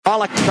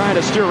Pollock trying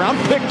to steer around,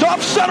 picked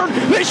off, centered,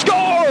 they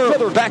score!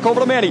 Feather back over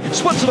to Manny,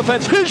 splits the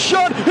defense, his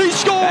shot, he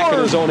scores! Back at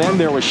his own end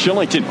there was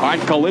Shillington on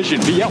collision.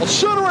 VL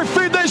centering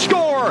feed, they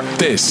score!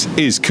 This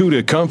is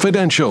CUDA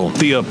Confidential,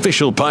 the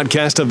official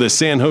podcast of the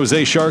San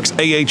Jose Sharks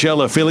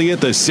AHL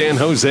affiliate, the San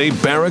Jose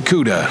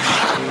Barracuda.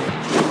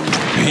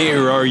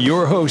 Here are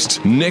your hosts,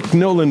 Nick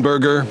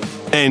Nolenberger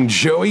and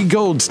Joey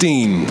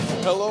Goldstein.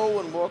 Hello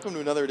and welcome to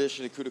another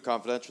edition of CUDA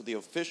Confidential, the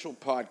official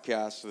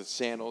podcast of the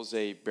San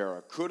Jose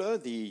Barracuda,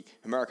 the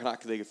American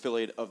Hockey League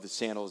affiliate of the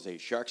San Jose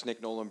Sharks.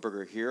 Nick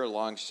Nolenberger here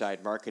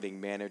alongside marketing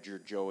manager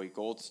Joey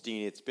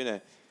Goldstein. It's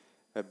been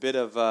a bit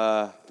of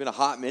a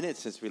hot minute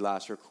since we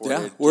last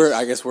recorded. Yeah,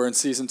 I guess we're in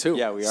season 2.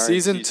 Yeah, we are.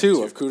 Season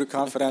 2 of CUDA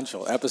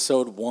Confidential,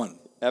 episode 1.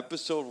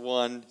 Episode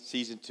 1,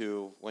 season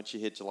 2. Once you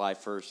hit July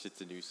 1st,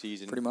 it's a new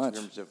season. Pretty much.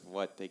 In terms of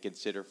what they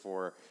consider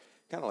for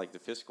kind of like the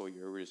fiscal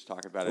year. We were just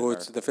talking about it. Well,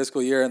 it's the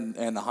fiscal year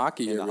and the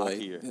hockey year, really.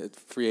 Hockey year.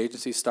 Free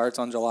agency starts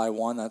on July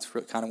 1. That's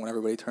kind of when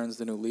everybody turns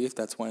the new leaf.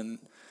 That's when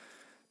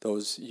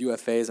those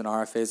UFAs and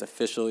RFAs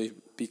officially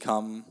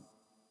become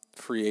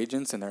free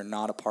agents, and they're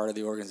not a part of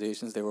the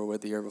organizations they were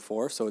with the year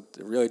before. So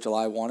really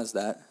July 1 is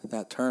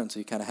that turn. So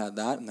you kind of had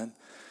that, and then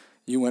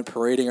you went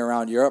parading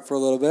around Europe for a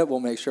little bit.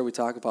 We'll make sure we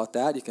talk about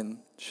that. You can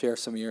share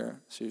some of your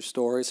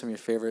stories, some of your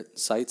favorite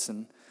sites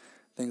and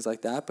things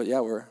like that. But,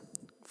 yeah, we're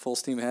full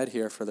steam ahead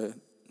here for the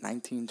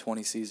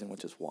 1920 season,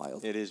 which is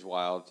wild. It is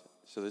wild.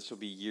 So this will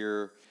be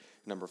year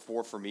number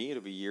 4 for me.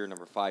 It'll be year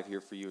number 5 here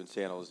for you in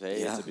San Jose.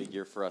 Yeah. It's a big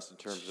year for us in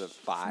terms of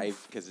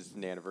 5 because it's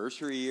an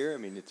anniversary year. I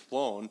mean, it's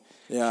flown.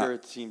 Yeah. Sure,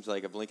 it seems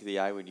like a blink of the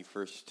eye when you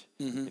first,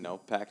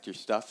 packed your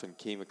stuff and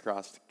came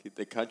across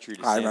the country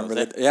to San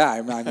Jose. I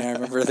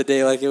remember the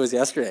day like it was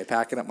yesterday,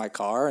 packing up my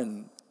car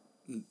and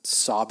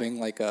sobbing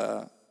like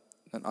an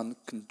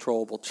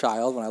uncontrollable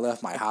child when I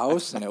left my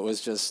house, and it was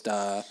just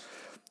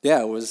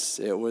it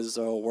was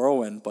a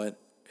whirlwind, but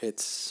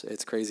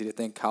it's crazy to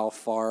think how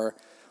far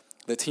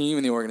the team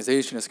and the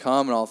organization has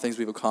come and all the things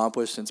we've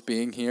accomplished since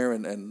being here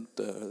and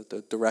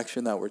the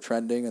direction that we're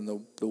trending and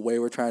the way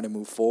we're trying to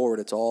move forward.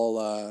 It's all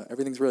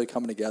everything's really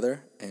coming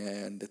together,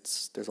 and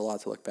there's a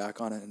lot to look back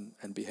on it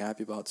and be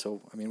happy about.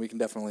 So, I mean, we can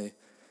definitely,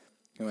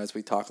 as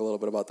we talk a little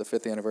bit about the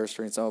 5th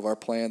anniversary and some of our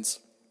plans,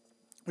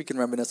 we can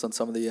reminisce on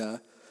some of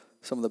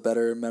the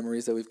better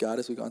memories that we've got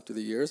as we've gone through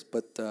the years,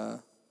 but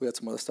we got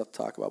some other stuff to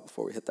talk about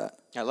before we hit that.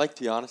 I like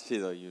the honesty,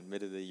 though. You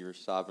admitted that you were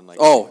sobbing like.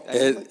 Oh,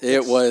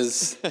 it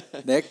was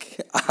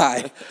Nick.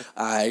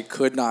 I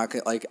could not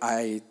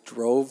I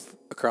drove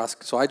across.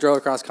 So I drove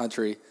across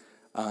country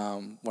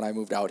when I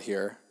moved out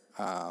here.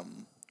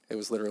 It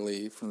was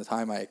literally from the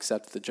time I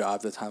accepted the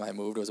job to the time I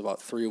moved. It was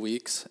about 3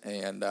 weeks,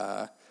 and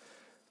I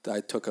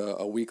took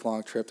a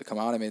week-long trip to come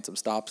out. I made some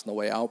stops on the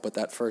way out, but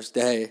that first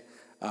day,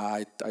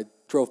 I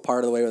drove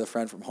part of the way with a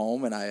friend from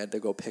home, and I had to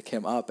go pick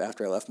him up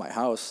after I left my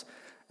house.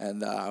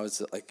 And I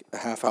was like a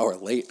half hour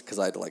late because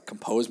I had to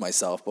compose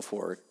myself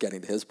before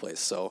getting to his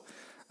place. So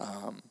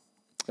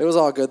it was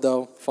all good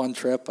though. Fun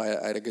trip. I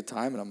had a good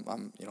time, and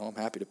I'm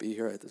happy to be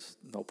here. There's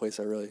no place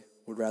I really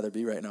would rather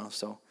be right now.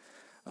 So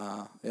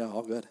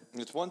all good.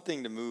 It's one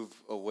thing to move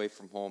away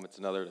from home. It's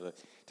another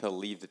to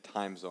leave the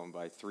time zone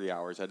by 3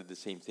 hours. I did the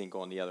same thing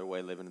going the other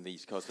way, living on the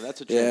East Coast. So that's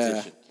a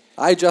transition.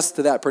 Yeah. I adjusted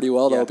to that pretty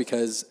well though,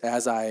 because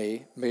as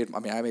I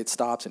made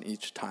stops in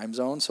each time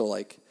zone. So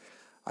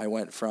I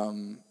went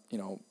from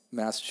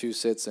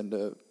Massachusetts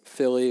into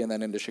Philly and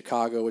then into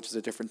Chicago, which is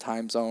a different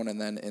time zone, and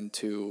then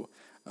into,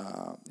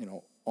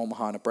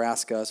 Omaha,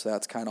 Nebraska. So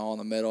that's kind of all in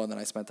the middle. And then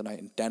I spent the night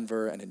in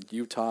Denver and in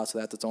Utah. So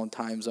that's its own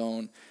time zone.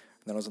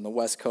 And then I was on the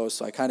West Coast.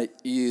 So I kind of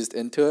eased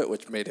into it,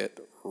 which made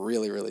it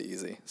really, really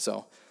easy.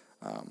 So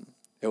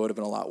it would have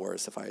been a lot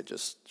worse if I had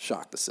just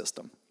shocked the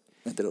system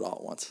and did it all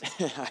at once.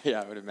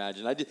 Yeah, I would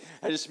imagine. I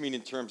just mean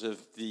in terms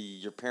of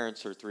your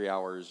parents are 3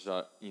 hours,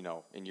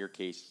 in your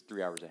case,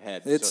 3 hours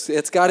ahead.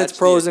 It's got its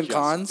pros and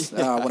cons.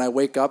 When I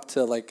wake up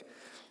to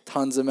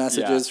tons of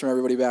messages from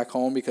everybody back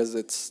home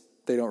because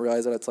they don't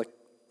realize that it's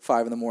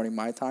 5 a.m.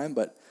 my time,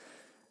 but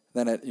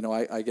then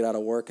I get out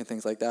of work and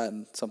things like that,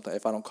 and sometimes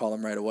if I don't call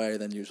them right away,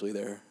 then usually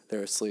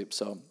they're asleep.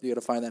 So you got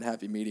to find that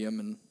happy medium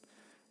and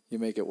you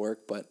make it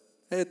work, but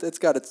it's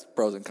got its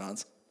pros and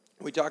cons.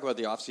 We talk about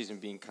the offseason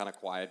being kind of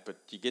quiet, but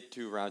you get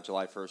to around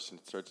July 1st and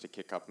it starts to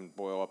kick up and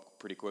boil up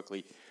pretty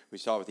quickly. We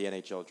saw it with the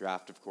NHL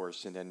draft, of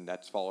course, and then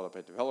that's followed up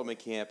at development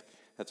camp.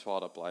 That's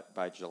followed up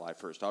by July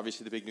 1st.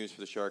 Obviously, the big news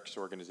for the Sharks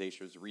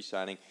organization was the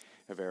re-signing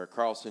of Erik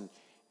Karlsson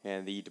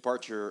and the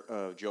departure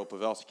of Joe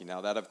Pavelski.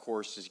 Now, that, of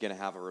course, is going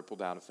to have a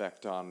ripple-down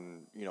effect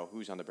on,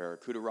 who's on the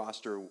Barracuda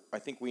roster. I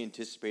think we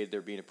anticipated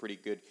there being a pretty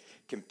good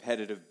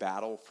competitive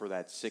battle for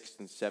that 6th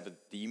and 7th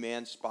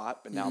D-man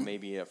spot, but now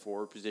maybe a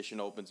forward position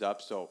opens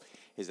up. So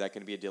is that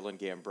going to be a Dylan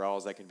Gambrell?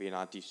 Is that going to be an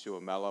Antti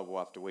Suomela? We'll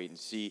have to wait and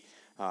see.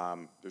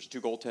 There's 2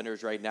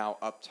 goaltenders right now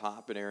up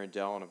top, and Aaron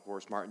Dell and, of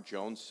course, Martin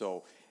Jones.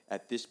 So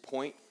at this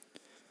point,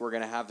 we're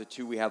going to have the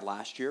 2 we had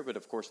last year, but,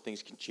 of course,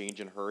 things can change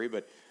in a hurry.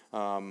 But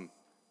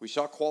we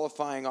saw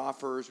qualifying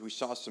offers. We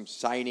saw some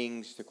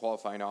signings. The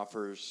qualifying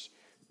offers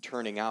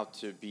turning out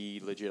to be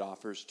legit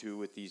offers, too,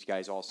 with these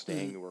guys all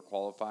staying who were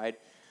qualified.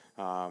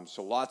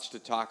 So lots to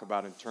talk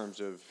about in terms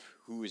of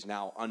who is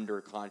now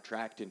under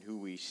contract and who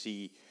we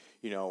see,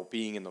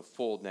 being in the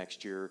fold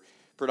next year.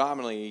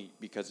 Predominantly,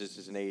 because this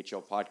is an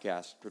AHL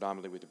podcast,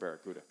 predominantly with the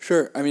Barracuda.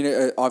 Sure. I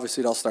mean,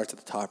 obviously it all starts at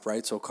the top,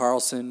 right? So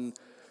Carlson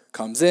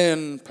comes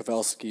in,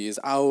 Pavelski is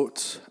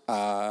out,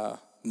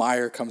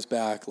 Meyer comes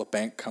back,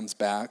 LeBanc comes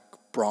back,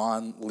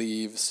 Braun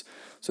leaves.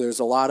 So there's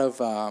a lot of,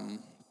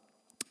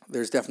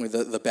 there's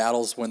definitely the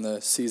battles when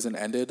the season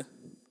ended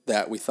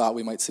that we thought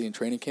we might see in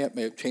training camp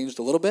may have changed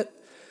a little bit,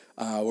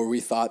 where we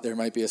thought there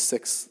might be a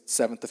 6th,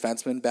 7th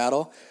defenseman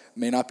battle.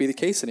 May not be the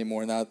case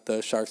anymore now that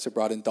the Sharks have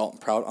brought in Dalton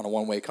Prout on a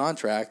one-way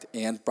contract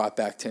and brought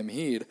back Tim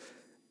Heed.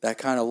 That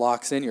kind of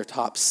locks in your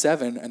top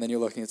 7, and then you're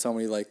looking at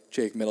somebody like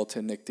Jake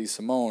Middleton, Nick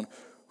DeSimone,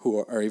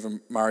 or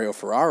even Mario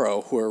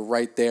Ferraro, who are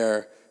right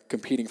there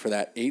competing for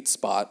that 8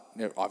 spot.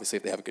 Obviously,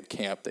 if they have a good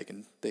camp, they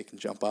can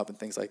jump up and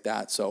things like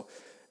that. So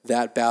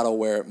that battle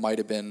where it might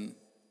have been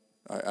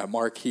a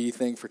marquee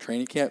thing for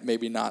training camp,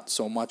 maybe not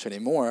so much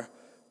anymore.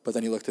 But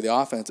then you look to the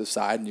offensive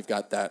side, and you've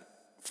got that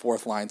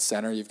 4th-line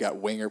center. You've got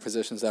winger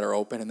positions that are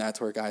open, and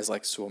that's where guys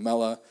like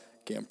Suomela,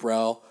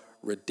 Gambrell,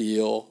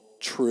 Radil,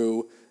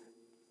 True,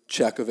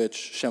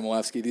 Chekovich,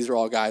 Shemolevsky, these are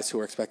all guys who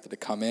are expected to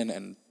come in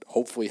and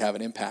hopefully have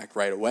an impact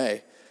right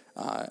away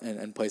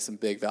and play some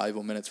big,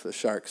 valuable minutes for the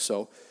Sharks.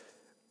 So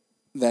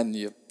then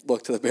you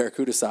look to the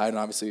Barracuda side, and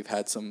obviously we've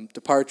had some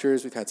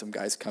departures. We've had some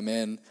guys come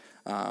in.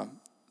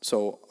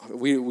 So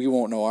we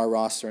won't know our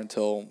roster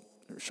until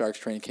Sharks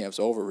training camp's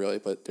over, really,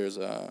 but there's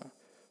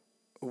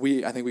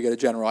I think we get a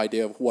general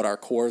idea of what our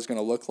core is going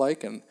to look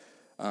like, and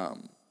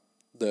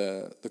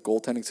the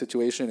goaltending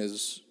situation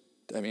is,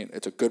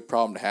 it's a good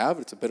problem to have.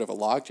 It's a bit of a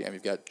logjam.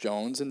 You've got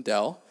Jones and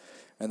Dell,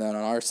 and then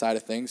on our side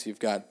of things, you've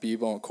got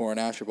Bibo and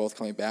Coronash are both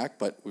coming back,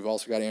 but we've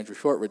also got Andrew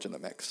Shortridge in the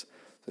mix.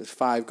 There's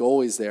 5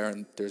 goalies there,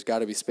 and there's got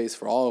to be space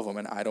for all of them,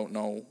 and I don't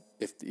know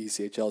if the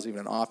ECHL is even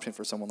an option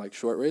for someone like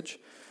Shortridge.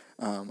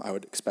 I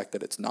would expect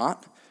that it's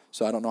not.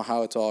 So I don't know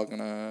how it's all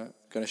gonna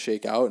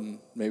shake out, and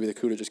maybe the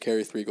CUDA just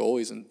carry 3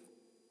 goalies and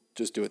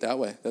just do it that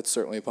way. That's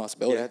certainly a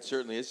possibility. Yeah, it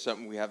certainly is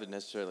something we haven't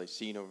necessarily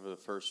seen over the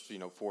first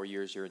 4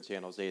 years here in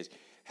San Jose, is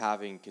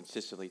having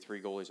consistently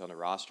 3 goalies on the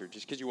roster,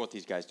 just because you want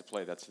these guys to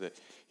play. That's the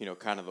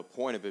kind of the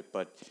point of it.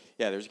 But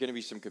yeah, there's going to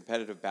be some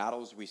competitive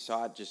battles. We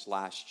saw it just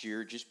last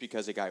year. Just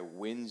because a guy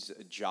wins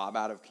a job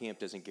out of camp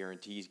doesn't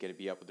guarantee he's going to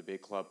be up with the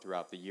big club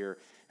throughout the year.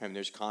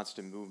 There's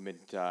constant movement,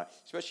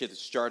 especially at the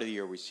start of the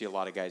year. We see a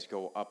lot of guys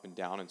go up and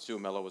down, and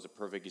Suomela was a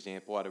perfect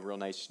example. Had a real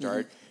nice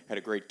start, had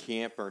a great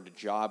camp, earned a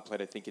job,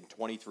 played I think in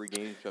 23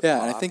 games.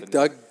 Yeah, and I think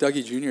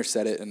Dougie Jr.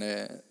 said it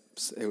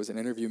it was an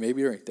interview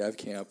maybe during Dev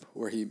Camp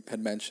where he had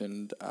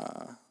mentioned,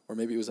 or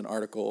maybe it was the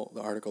article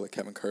that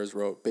Kevin Kurz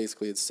wrote.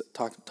 Basically, it's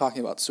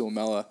talking about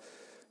Suomela.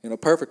 In a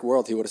perfect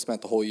world, he would have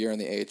spent the whole year in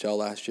the AHL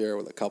last year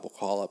with a couple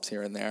call-ups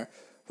here and there,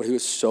 but he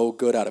was so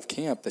good out of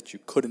camp that you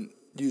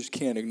just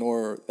can't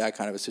ignore that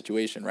kind of a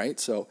situation, right?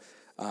 So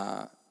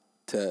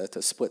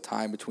to split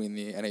time between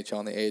the NHL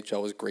and the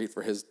AHL was great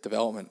for his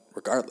development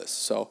regardless.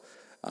 So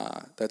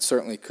that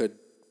certainly could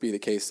be the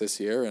case this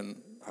year,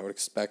 and I would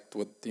expect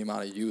with the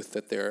amount of youth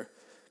that they're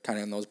kind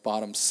of in those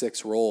bottom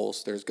 6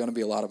 roles, there's going to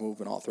be a lot of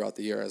movement all throughout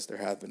the year as there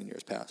have been in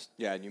years past.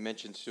 Yeah, and you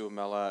mentioned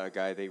Suomela, a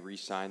guy they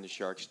re-signed, the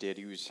Sharks did.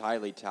 He was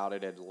highly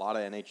touted, had a lot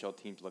of NHL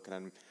teams looking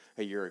at him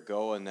a year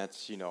ago, and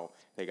that's,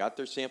 they got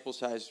their sample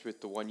size with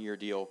the 1-year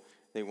deal.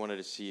 They wanted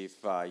to see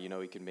if,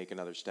 he could make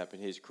another step in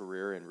his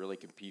career and really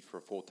compete for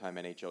a full-time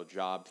NHL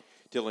job.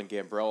 Dylan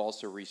Gambrell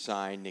also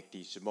re-signed. Nick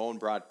DeSimone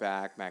brought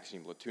back.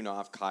 Maxim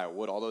Latunov, Kyle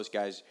Wood. All those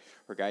guys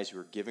are guys who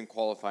were given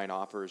qualifying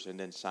offers and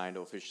then signed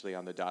officially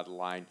on the dotted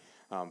line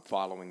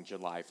following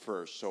July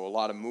 1st. So a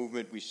lot of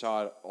movement. We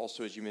saw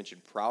also, as you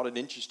mentioned, Proud, an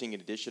interesting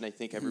addition. I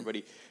think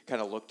everybody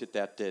kind of looked at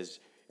that as,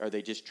 are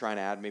they just trying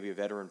to add maybe a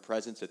veteran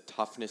presence, a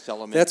toughness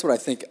element? That's what I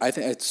think. I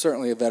think it's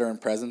certainly a veteran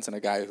presence and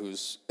a guy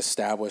who's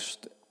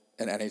established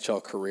an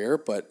NHL career,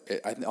 but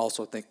I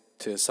also think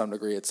to some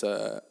degree it's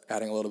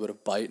adding a little bit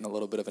of bite and a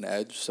little bit of an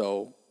edge.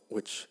 So,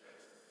 which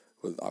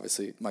with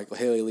obviously Michael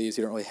Haley leaves,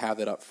 you don't really have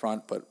that up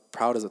front, but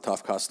Proud is a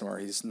tough customer.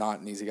 He's not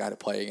an easy guy to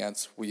play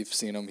against. We've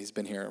seen him. He's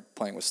been here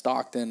playing with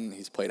Stockton.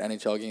 He's played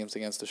NHL games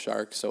against the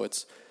Sharks. So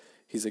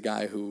he's a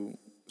guy who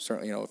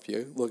certainly, if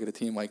you look at a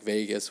team like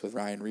Vegas with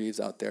Ryan Reeves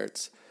out there,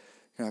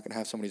 you're not going to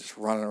have somebody just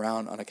running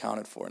around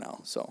unaccounted for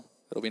now. So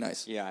it'll be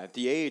nice. Yeah, at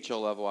the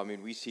AHL level,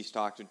 we see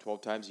Stockton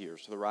 12 times a year,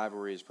 so the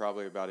rivalry is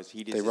probably about as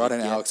heated as it gets. They brought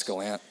in Alex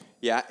Gallant.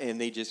 Yeah, and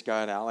they just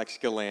got Alex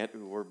Gallant,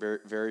 who we're very,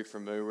 very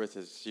familiar with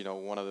as,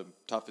 one of the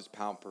toughest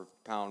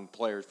pound-per-pound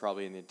players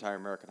probably in the entire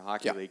American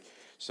Hockey League.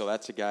 So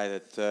that's a guy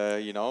that,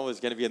 is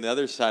going to be on the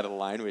other side of the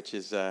line, which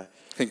is...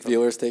 think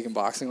Wheeler's taking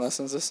boxing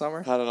lessons this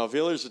summer? I don't know.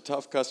 Wheeler's a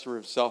tough customer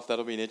himself.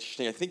 That'll be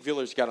interesting. I think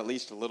Wheeler's got at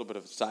least a little bit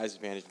of a size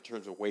advantage in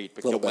terms of weight,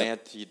 but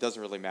Gallant, it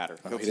doesn't really matter.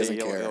 He doesn't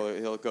care.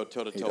 He'll go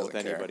toe-to-toe with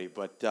anybody.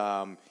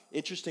 But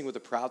interesting with the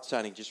Proud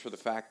signing, just for the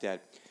fact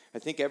that I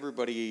think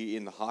everybody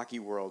in the hockey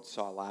world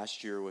saw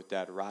last year with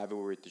that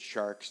rivalry with the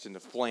Sharks and the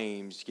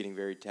Flames getting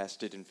very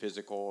tested and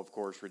physical. Of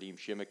course, Radim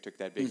Shimmick took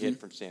that big hit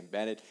from Sam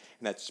Bennett,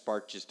 and that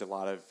sparked just a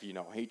lot of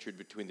hatred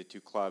between the two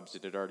clubs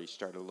that had already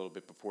started a little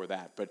bit before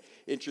that. But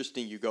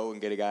interesting, you go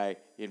and get a guy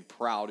in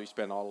Proud who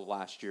spent all of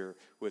last year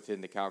within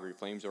the Calgary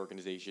Flames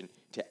organization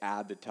to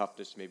add the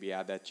toughness, maybe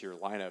add that to your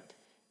lineup.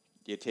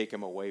 You take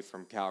him away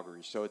from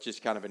Calgary. So it's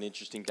just kind of an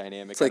interesting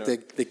dynamic. It's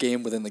like the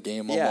game within the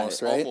game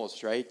almost, right?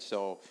 Almost, right?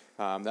 So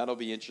that'll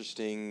be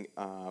interesting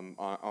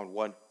on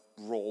what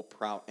role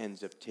Prout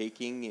ends up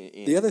taking.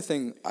 The other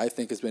thing I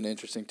think has been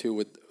interesting, too,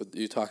 with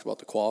you talked about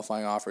the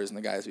qualifying offers and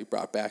the guys we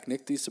brought back.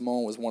 Nick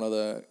DeSimone was one of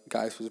the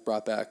guys who was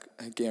brought back,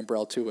 and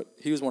Gambrell, too, but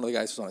he was one of the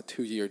guys who was on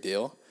a 2-year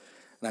deal.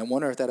 And I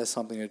wonder if that has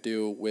something to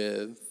do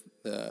with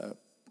the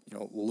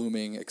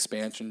looming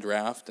expansion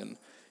draft, and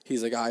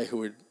he's a guy who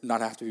would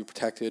not have to be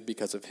protected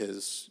because of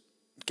his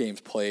games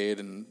played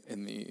in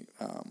the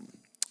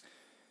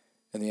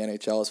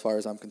NHL, as far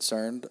as I'm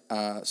concerned.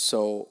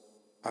 So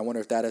I wonder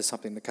if that is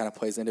something that kind of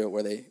plays into it,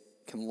 where they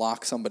can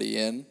lock somebody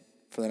in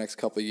for the next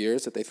couple of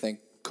years that they think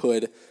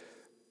could,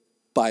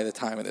 by the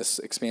time of this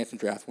expansion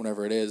draft,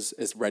 whenever it is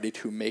ready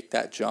to make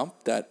that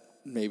jump. That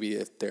maybe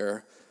if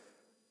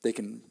they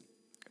can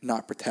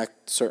not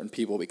protect certain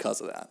people because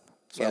of that.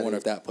 So I wonder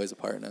if that plays a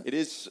part in it. It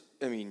is.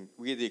 I mean,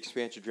 we had the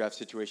expansion draft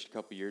situation a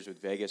couple of years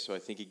with Vegas, so I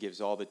think it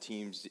gives all the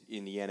teams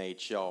in the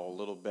NHL a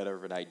little better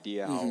of an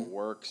idea how it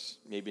works.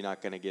 Maybe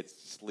not going to get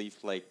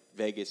sleeved like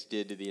Vegas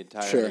did to the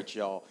entire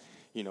NHL.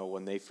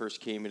 When they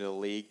first came into the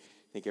league,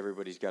 I think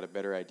everybody's got a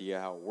better idea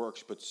how it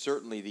works. But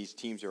certainly these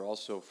teams are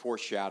also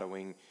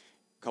foreshadowing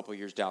a couple of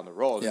years down the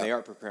road, and they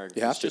are preparing.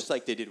 It's just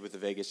like they did with the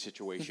Vegas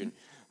situation.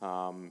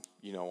 On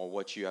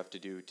what you have to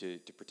do to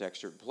protect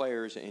certain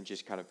players and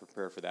just kind of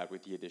prepare for that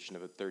with the addition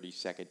of a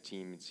 32nd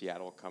team in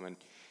Seattle coming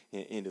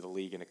into the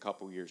league in a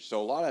couple of years.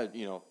 So a lot of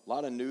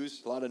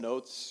news, a lot of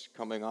notes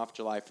coming off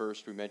July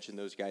 1st. We mentioned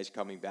those guys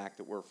coming back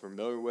that we're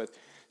familiar with.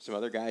 Some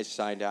other guys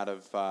signed out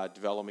of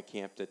development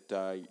camp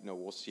that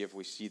we'll see if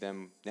we see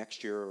them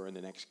next year or in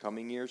the next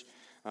coming years.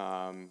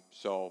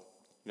 So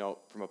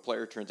from a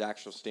player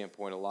transactional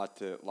standpoint, a lot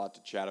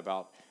to chat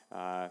about.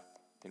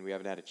 And we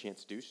haven't had a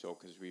chance to do so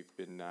because we've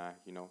been,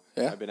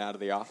 I've been out of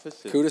the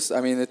office. Kudos.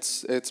 I mean,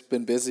 it's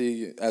been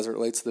busy as it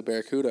relates to the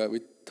Barracuda. We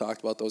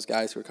talked about those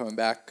guys who are coming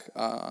back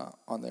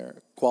on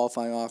their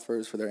qualifying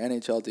offers for their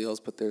NHL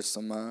deals, but there's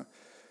some.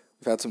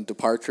 We've had some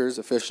departures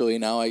officially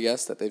now, I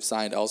guess, that they've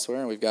signed elsewhere,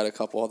 and we've got a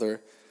couple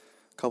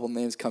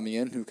names coming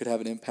in who could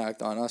have an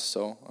impact on us.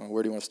 So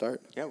where do you want to start?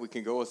 Yeah, we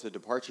can go with the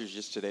departures.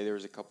 Just today, there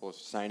was a couple of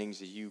signings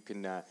that you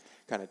can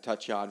kind of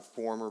touch on.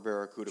 Former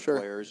Barracuda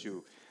players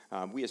who.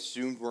 We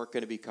assumed weren't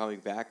going to be coming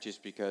back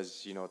just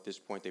because, at this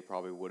point they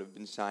probably would have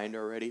been signed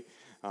already.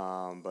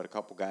 But a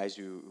couple guys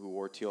who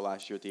wore teal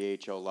last year at the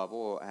AHL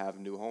level have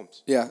new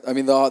homes. Yeah, I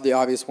mean, the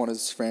obvious one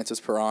is Francis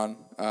Perron.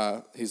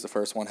 He's the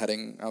first one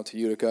heading out to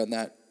Utica in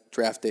that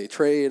draft day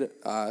trade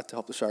to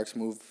help the Sharks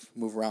move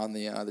around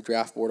the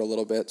draft board a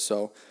little bit.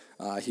 So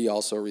he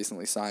also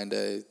recently signed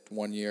a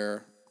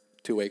 1-year,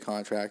 2-way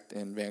contract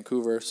in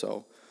Vancouver.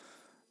 So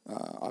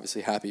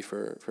obviously happy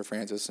for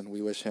Francis, and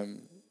we wish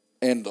him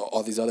and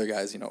all these other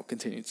guys,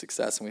 continued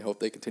success, and we hope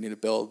they continue to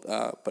build.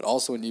 But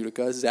also in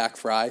Utica, Zach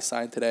Fry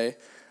signed today,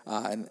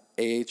 an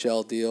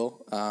AHL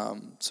deal.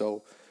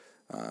 So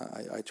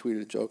I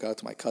tweeted a joke out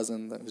to my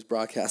cousin that was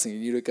broadcasting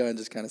in Utica and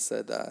just kind of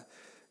said,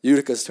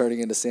 Utica's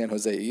turning into San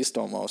Jose East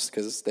almost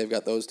because they've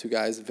got those two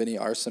guys. Vinny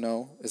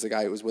Arsenault is a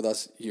guy who was with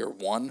us year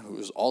 1 who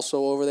was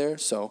also over there.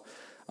 So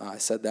I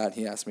said that, and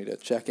he asked me to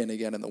check in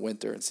again in the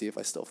winter and see if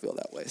I still feel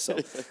that way. So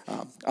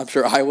I'm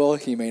sure I will.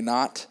 He may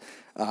not.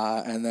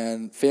 And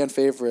then fan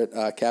favorite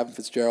Kevin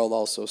Fitzgerald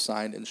also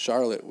signed in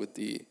Charlotte with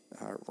the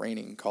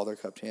reigning Calder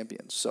Cup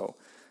champions. So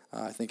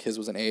I think his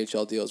was an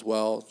AHL deal as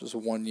well, just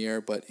 1 year.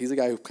 But he's a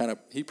guy who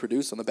he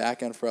produced on the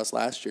back end for us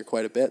last year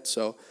quite a bit.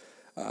 So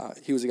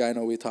he was a guy I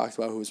know we talked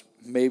about who's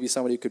maybe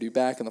somebody who could be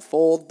back in the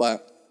fold.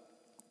 But,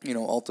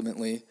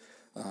 ultimately,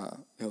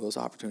 those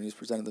opportunities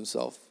presented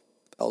themselves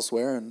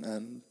elsewhere,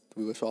 and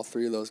we wish all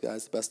 3 of those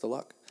guys the best of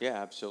luck.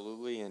 Yeah,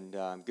 absolutely, and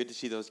good to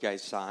see those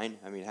guys sign.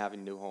 I mean,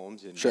 having new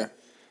homes, and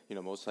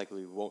most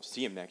likely we won't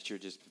see them next year,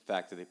 just the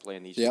fact that they play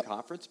in the Eastern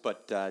Conference.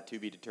 But to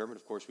be determined,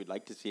 of course, we'd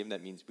like to see them.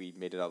 That means we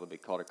made it out of the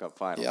big Calder Cup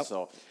final. Yep.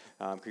 So,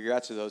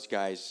 congrats to those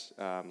guys.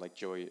 Like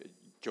Joey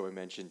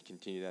mentioned,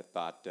 continue that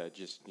thought.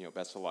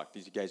 Best of luck.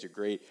 These guys are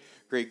great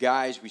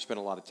guys. We spent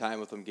a lot of time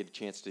with them, get a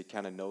chance to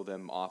kind of know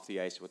them off the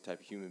ice, what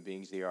type of human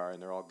beings they are,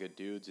 and they're all good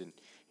dudes. And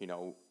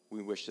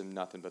we wish them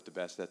nothing but the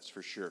best, that's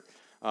for sure.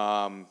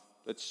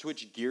 Let's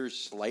switch gears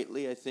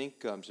slightly, I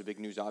think. Some big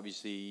news,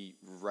 obviously,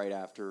 right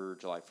after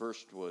July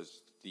 1st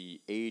was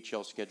the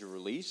AHL schedule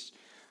release.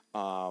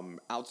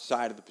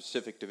 Outside of the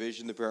Pacific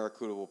Division, the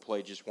Barracuda will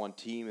play just one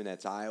team, and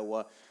that's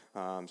Iowa.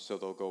 So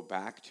they'll go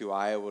back to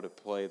Iowa to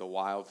play the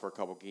Wild for a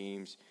couple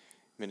games.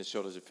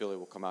 Minnesota's affiliate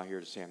will come out here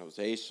to San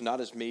Jose. So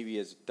not as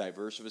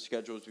diverse of a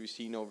schedule as we've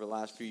seen over the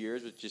last few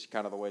years, but just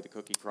kind of the way the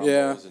cookie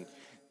crumbles. And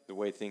the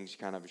way things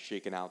kind of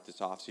shaken out this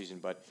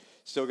offseason. But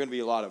still going to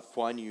be a lot of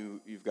fun.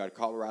 You've got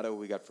Colorado,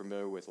 we got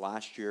familiar with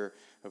last year.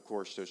 Of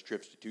course, those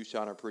trips to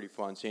Tucson are pretty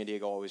fun. San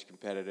Diego, always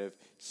competitive.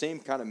 Same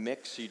kind of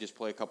mix, so you just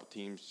play a couple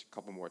teams a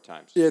couple more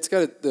times. Yeah,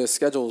 the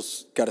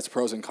schedule's got its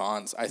pros and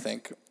cons, I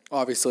think.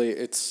 Obviously,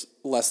 it's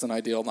less than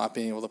ideal not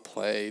being able to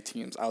play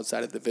teams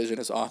outside of the division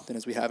as often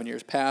as we have in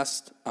years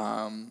past.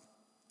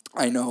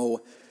 I know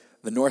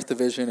the North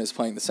Division is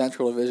playing the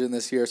Central Division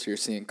this year, so you're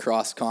seeing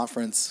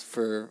cross-conference,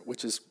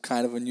 which is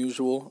kind of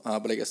unusual,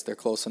 but I guess they're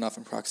close enough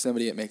in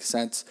proximity. It makes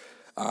sense.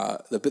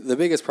 The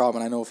biggest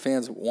problem, and I know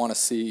fans want to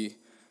see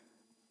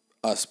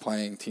us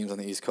playing teams on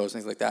the East Coast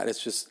and things like that,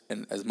 it's just,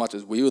 and as much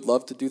as we would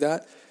love to do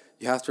that,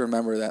 you have to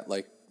remember that,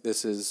 like,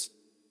 this is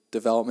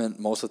development.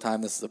 Most of the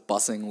time, this is a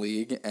busing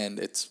league,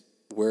 and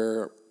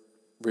we're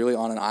really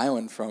on an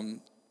island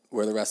from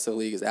where the rest of the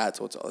league is at.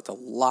 So it's a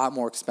lot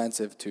more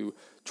expensive to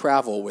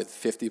travel with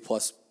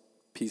 50-plus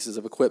pieces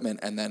of equipment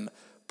and then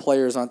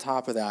players on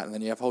top of that. And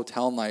then you have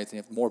hotel nights and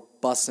you have more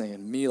busing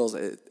and meals.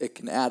 It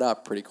can add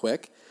up pretty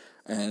quick,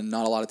 and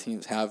not a lot of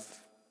teams have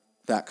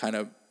that kind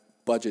of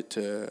budget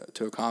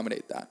to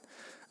accommodate that.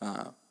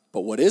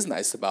 But what is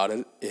nice about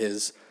it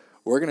is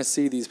we're going to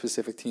see these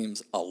Pacific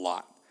teams a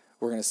lot.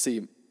 We're going to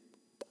see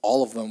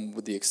all of them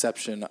with the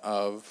exception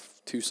of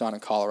Tucson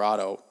and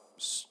Colorado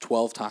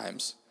 12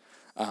 times.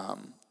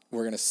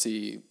 We're going to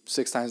see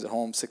 6 times at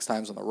home, 6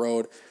 times on the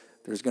road.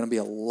 There's going to be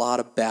a lot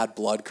of bad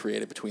blood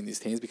created between these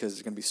teams because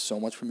there's going to be so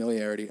much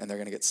familiarity, and they're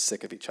going to get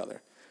sick of each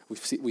other.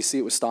 We see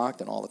it with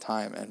Stockton all the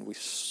time, and we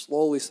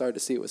slowly started to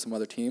see it with some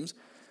other teams.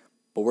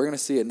 But we're going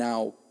to see it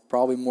now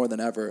probably more than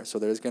ever. So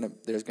there's going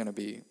to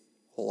be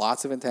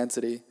lots of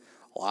intensity,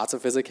 lots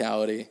of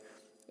physicality.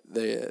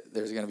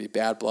 There's going to be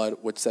bad blood,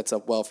 which sets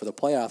up well for the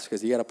playoffs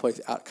because you got to play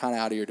kind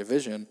of out of your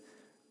division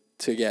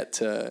to get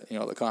to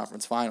the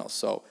conference finals.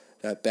 So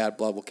that bad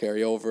blood will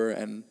carry over,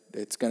 and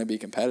it's going to be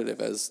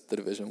competitive as the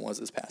division was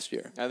this past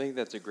year. I think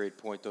that's a great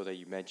point, though, that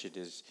you mentioned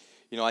is,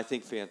 I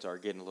think fans are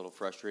getting a little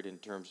frustrated in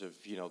terms of,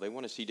 they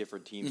want to see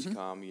different teams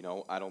come.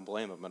 I don't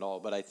blame them at all.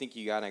 But I think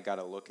you got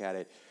to look at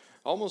it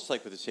almost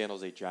like with the San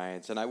Jose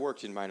Giants. And I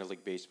worked in minor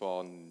league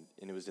baseball, and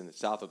it was in the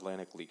South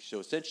Atlantic League.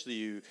 So essentially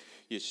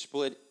you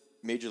split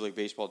Major League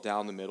Baseball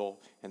down the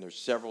middle, and there's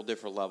several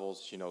different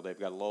levels. They've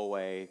got low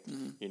A,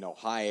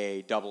 high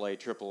A, double A,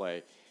 triple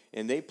A.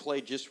 And they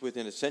play just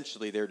within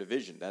essentially their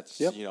division. That's,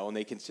 and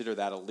they consider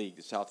that a league.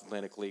 The South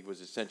Atlantic League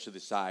was essentially the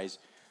size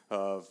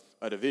of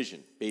a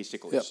division,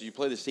 basically. Yep. So you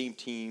play the same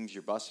teams,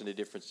 you're busing to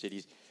different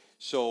cities.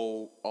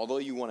 So although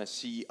you want to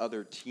see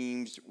other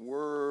teams,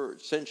 we're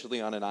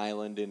essentially on an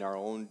island in our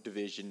own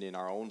division, in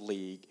our own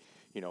league.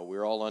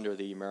 We're all under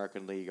the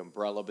American League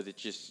umbrella, but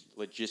it's just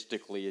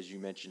logistically, as you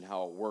mentioned,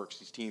 how it works.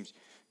 These teams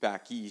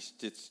back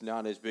east, it's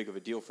not as big of a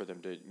deal for them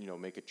to,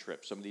 make a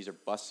trip. Some of these are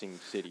busing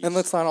cities. And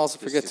let's not also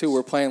forget too,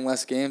 we're playing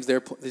less games.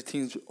 The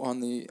teams on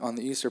the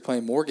east are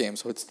playing more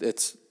games, so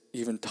it's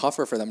even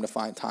tougher for them to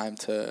find time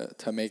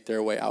to make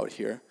their way out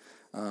here.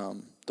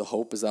 The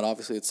hope is that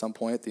obviously at some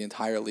point the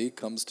entire league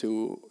comes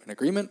to an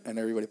agreement and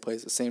everybody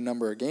plays the same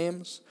number of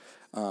games.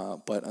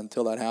 But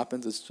until that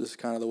happens, it's just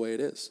kind of the way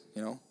it is.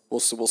 We'll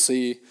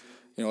see.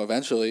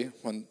 Eventually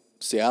when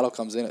Seattle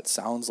comes in, it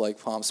sounds like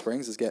Palm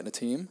Springs is getting a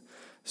team.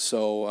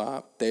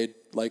 So they'd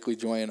likely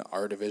join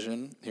our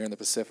division here in the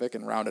Pacific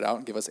and round it out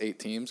and give us 8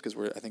 teams because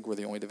I think we're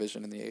the only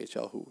division in the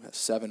AHL who has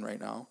 7 right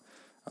now,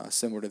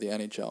 similar to the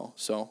NHL.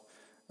 So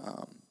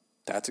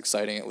that's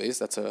exciting at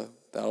least.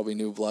 That'll be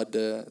new blood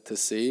to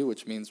see,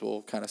 which means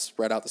we'll kind of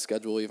spread out the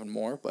schedule even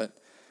more. But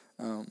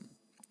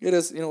it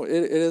is it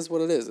is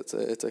what it is.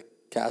 It's a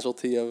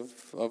casualty of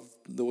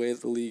the way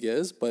the league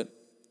is, but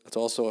it's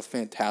also a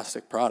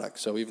fantastic product.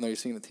 So even though you're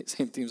seeing the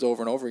same teams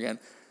over and over again,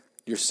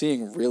 you're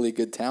seeing really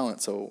good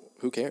talent, so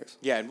who cares?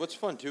 Yeah, and what's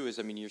fun, too, is,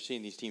 you're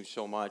seeing these teams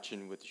so much,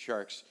 and with the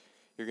Sharks,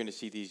 you're going to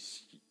see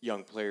these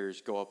young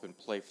players go up and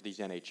play for these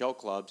NHL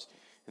clubs,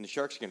 and the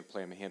Sharks are going to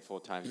play them a handful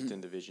of times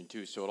within Division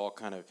II, so it all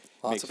kind of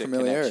makes a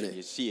connection.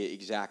 You see it,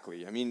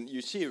 exactly.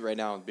 You see it right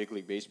now in big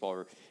league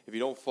baseball. If you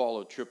don't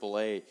follow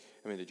AAA,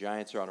 the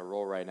Giants are on a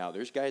roll right now.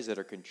 There's guys that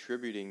are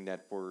contributing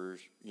that were,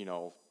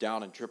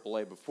 down in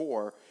AAA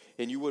before,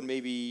 and you would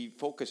maybe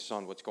focus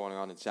on what's going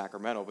on in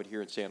Sacramento, but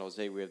here in San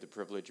Jose, we have the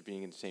privilege of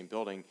being in the same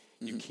building.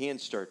 You can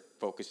start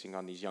focusing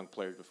on these young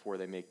players before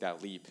they make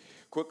that leap.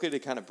 Quickly to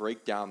kind of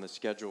break down the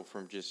schedule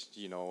from just,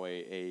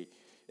 a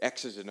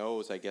X's and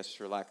O's, I guess,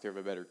 for lack of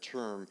a better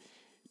term.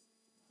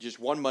 Just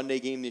one Monday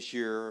game this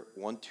year,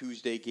 one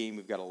Tuesday game.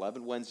 We've got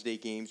 11 Wednesday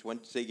games.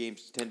 Wednesday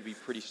games tend to be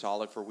pretty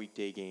solid for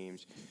weekday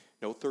games.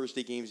 No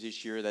Thursday games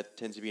this year. That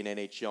tends to be an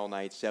NHL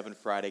night. 7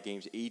 Friday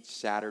games, 8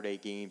 Saturday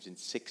games, and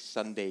 6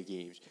 Sunday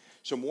games.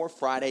 So more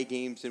Friday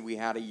games than we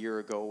had a year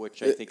ago,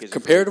 which I think is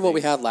compared to what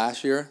we had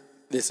last year.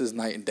 This is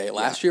night and day.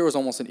 Last year was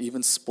almost an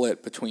even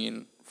split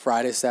between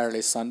Friday,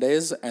 Saturday,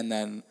 Sundays, and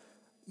then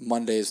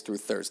Mondays through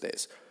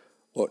Thursdays.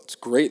 What's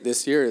great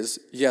this year is,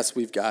 yes,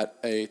 we've got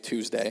a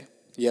Tuesday.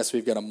 Yes,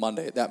 we've got a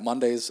Monday. That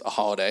Monday's a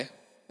holiday,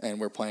 and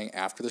we're playing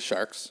after the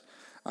Sharks.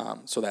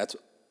 So that's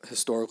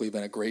historically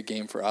been a great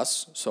game for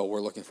us, so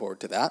we're looking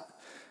forward to that.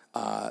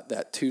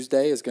 That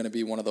Tuesday is going to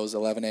be one of those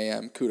 11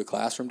 a.m. CUDA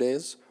classroom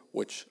days,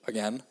 which,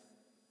 again,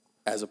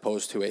 as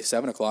opposed to a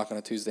 7 o'clock on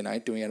a Tuesday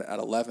night, doing it at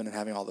 11 and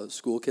having all the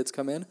school kids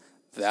come in,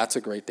 that's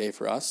a great day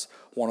for us.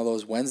 One of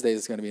those Wednesdays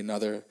is going to be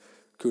another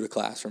CUDA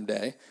classroom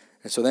day.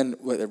 And so then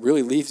it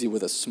really leaves you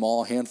with a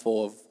small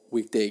handful of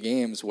weekday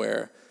games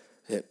where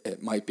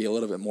it might be a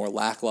little bit more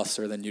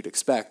lackluster than you'd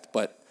expect,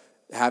 but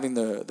having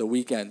the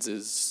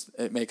weekends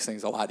it makes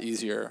things a lot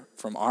easier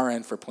from our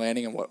end for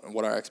planning and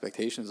what our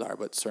expectations are,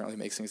 but certainly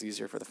makes things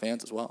easier for the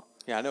fans as well.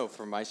 Yeah, I know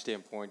from my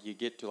standpoint, you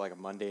get to like a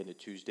Monday and a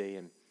Tuesday,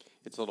 and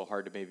it's a little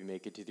hard to maybe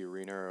make it to the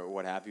arena or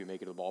what have you,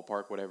 make it to the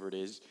ballpark, whatever it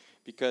is,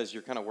 because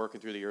you're kind of working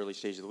through the early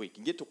stage of the week.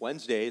 You get to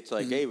Wednesday, it's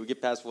like, hey, we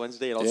get past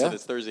Wednesday, and all of a sudden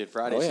it's Thursday and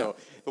Friday. Oh, yeah. So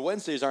the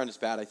Wednesdays aren't as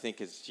bad, I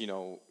think, as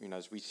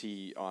as we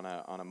see on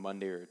a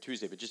Monday or a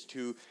Tuesday. But just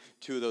two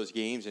of those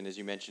games, and as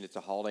you mentioned, it's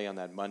a holiday on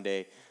that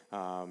Monday.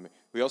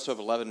 We also have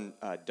 11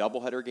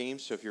 doubleheader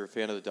games. So if you're a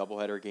fan of the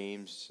doubleheader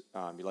games,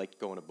 you like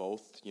going to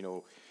both.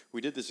 We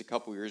did this a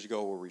couple years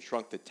ago where we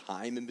shrunk the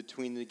time in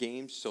between the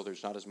games, so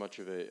there's not as much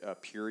of a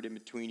period in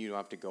between. You don't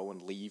have to go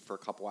and leave for a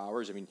couple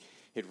hours. I mean,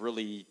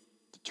 the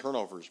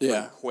turnover is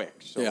pretty quick.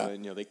 So,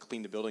 they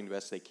clean the building the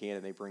best they can,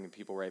 and they bring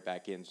people right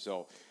back in.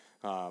 So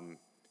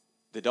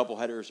the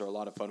doubleheaders are a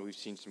lot of fun. We've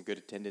seen some good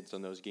attendance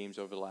on those games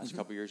over the last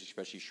couple of years,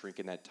 especially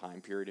shrinking that time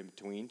period in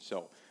between.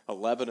 So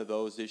 11 of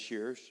those this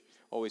year,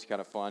 always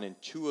kind of fun,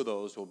 and 2 of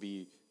those will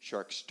be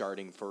Sharks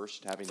starting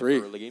first, having the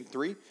early game.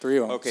 3? 3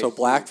 of them. Okay, so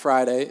Black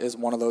Friday is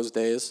one of those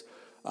days.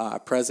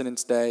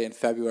 President's Day in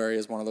February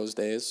is one of those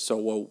days.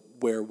 So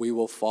where we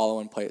will follow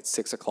and play at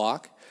 6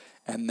 o'clock.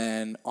 And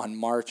then on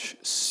March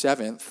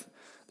 7th,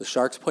 the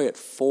Sharks play at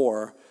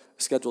 4.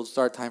 Scheduled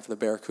start time for the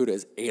Barracuda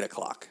is 8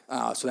 o'clock.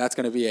 So that's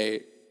going to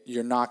be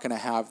you're not going to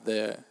have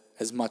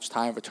as much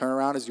time of a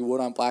turnaround as you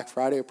would on Black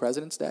Friday or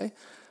President's Day.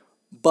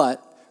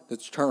 But the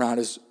turnaround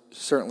is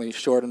certainly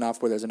short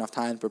enough where there's enough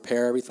time to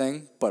prepare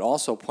everything, but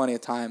also plenty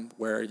of time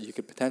where you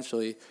could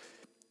potentially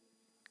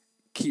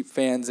keep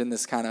fans in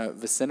this kind of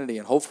vicinity.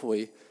 And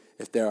hopefully,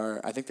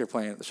 I think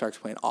the Sharks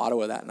playing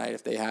Ottawa that night.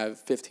 If they have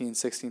 15,000,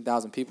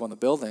 16,000 people in the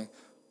building,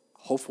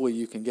 hopefully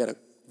you can get a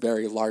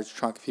very large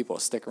chunk of people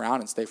to stick around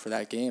and stay for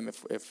that game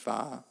if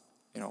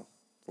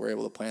we're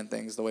able to plan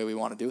things the way we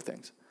want to do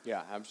things.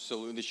 Yeah,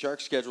 absolutely. The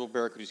Sharks schedule,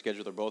 Barracuda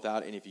schedule, they're both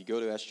out. And if you go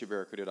to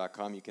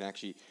sjbarracuda.com, you can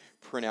actually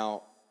print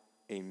out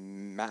a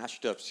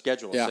mashed up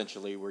schedule,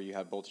 essentially, where you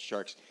have both the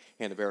Sharks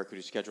and the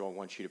Barracuda schedule on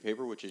one sheet of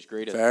paper, which is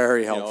great.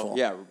 Very helpful.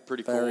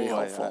 Pretty cool. Very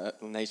helpful.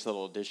 Nice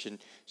little addition.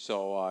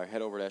 So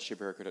head over to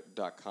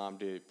sjbarracuda.com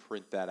to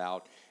print that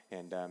out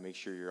and make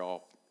sure you're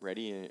all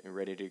ready and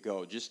ready to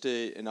go. Just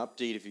an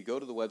update, if you go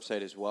to the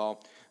website as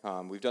well,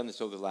 we've done this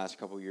over the last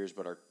couple of years,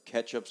 but our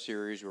catch-up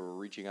series where we're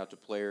reaching out to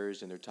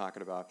players and they're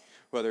talking about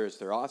whether it's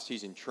their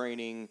off-season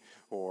training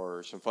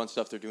or some fun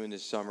stuff they're doing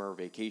this summer,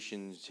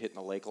 vacations, hitting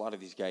the lake. A lot of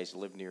these guys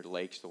live near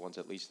lakes, the ones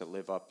at least that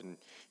live up in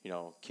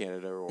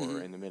Canada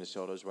or in the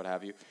Minnesotas, what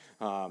have you.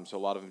 So a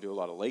lot of them do a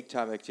lot of lake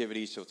time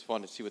activities, so it's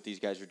fun to see what these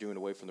guys are doing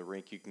away from the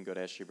rink. You can go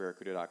to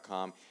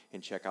sjbarracuda.com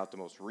and check out the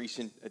most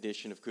recent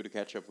edition of CUDA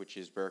Catch-Up, which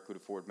is Barracuda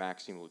forward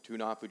Maxim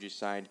Letunov, who just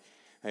signed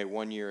a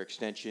 1-year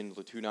extension.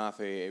 Letunov,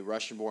 a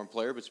Russian-born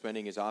player, but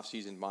spending his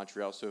offseason in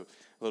Montreal, so a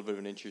little bit of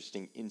an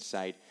interesting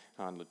insight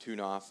on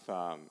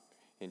Letunov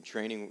and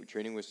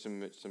training with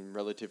some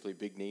relatively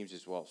big names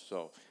as well.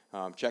 So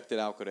check that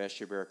out. Go to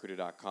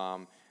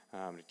sjbarracuda.com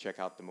to check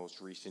out the most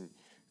recent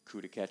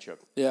CUDA Catch-Up.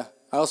 Yeah.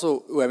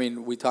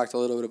 We talked a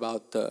little bit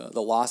about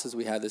the losses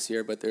we had this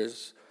year, but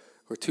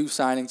were 2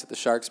 signings that the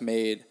Sharks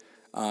made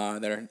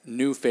that are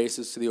new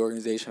faces to the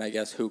organization, I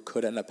guess, who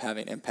could end up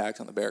having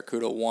impact on the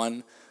Barracuda.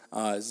 One,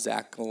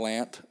 Zach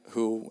Gallant,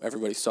 who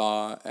everybody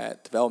saw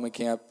at development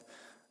camp.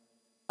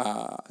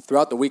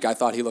 Throughout the week, I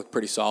thought he looked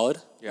pretty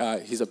solid. Yeah.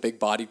 He's a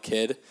big-bodied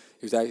kid.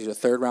 He was actually a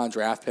 3rd-round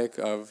draft pick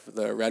of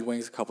the Red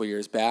Wings a couple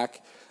years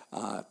back.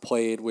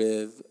 Played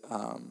with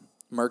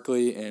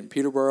Merkley in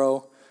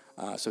Peterborough.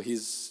 So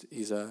he's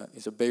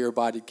a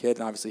bigger-bodied kid,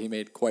 and obviously he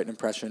made quite an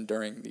impression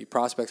during the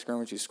prospect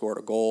scrimmage. He scored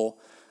a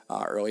goal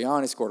early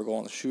on. He scored a goal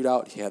in the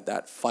shootout. He had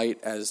that fight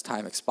as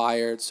time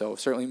expired, so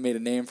certainly made a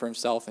name for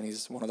himself, and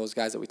he's one of those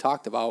guys that we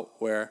talked about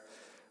where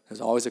there's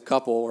always a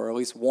couple or at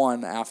least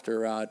one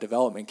after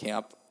development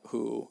camp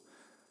who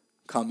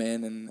come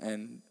in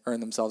and earn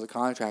themselves a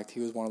contract.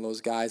 He was one of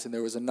those guys, and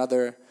there was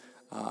another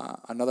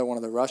one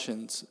of the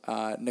Russians,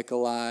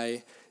 Nikolai.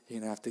 You're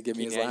going to have to give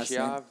me his last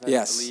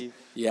name.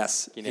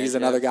 Yes. He's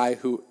another guy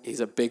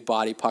he's a big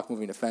body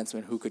puck-moving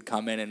defenseman who could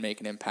come in and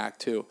make an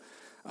impact too.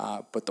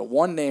 But the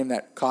one name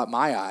that caught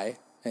my eye,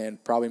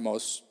 and probably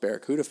most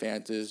Barracuda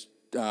fans, is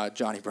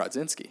Johnny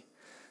Brodzinski,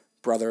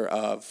 brother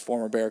of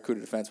former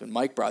Barracuda defenseman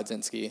Mike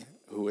Brodzinski,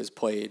 who has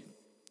played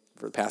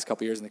for the past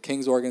couple years in the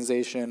Kings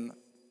organization,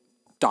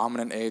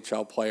 dominant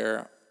AHL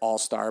player,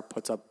 all-star,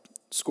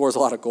 scores a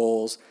lot of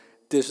goals,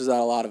 dishes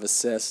out a lot of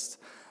assists,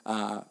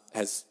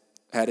 has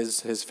had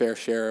his fair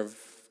share of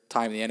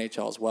time in the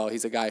NHL as well.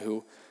 He's a guy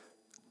who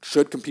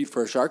should compete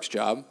for a Sharks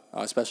job,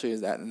 especially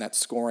in that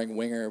scoring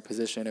winger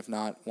position, if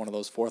not one of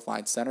those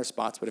fourth-line center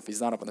spots. But if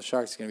he's not up on the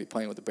Sharks, he's going to be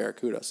playing with the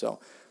Barracuda. So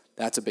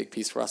that's a big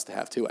piece for us to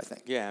have too, I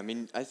think. Yeah, I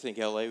mean, I think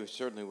LA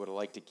certainly would have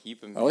liked to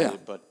keep him. Oh, yeah.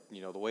 But,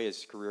 the way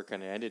his career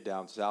kind of ended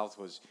down south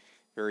was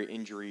very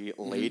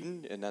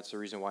injury-laden, and that's the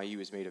reason why he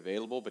was made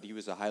available. But he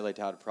was a highly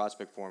touted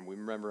prospect for him. We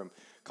remember him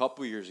a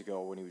couple years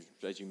ago when he was,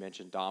 as you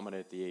mentioned,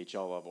 dominant at the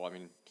AHL level. I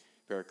mean,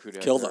 Barracuda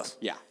killed us.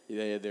 Yeah,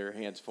 they had their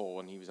hands full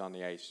when he was on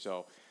the ice.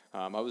 So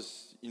I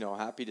was,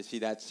 happy to see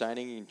that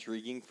signing,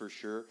 intriguing for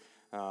sure.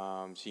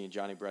 Seeing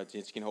Johnny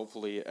Brodzinski, and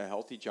hopefully a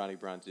healthy Johnny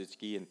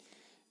Brodzinski, and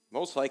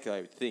most likely,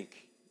 I would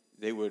think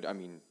they would. I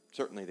mean,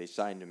 certainly they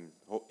signed him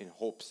in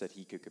hopes that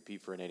he could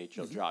compete for an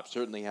NHL job.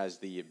 Certainly has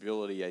the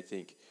ability, I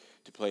think,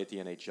 to play at the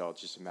NHL.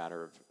 It's just a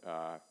matter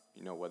of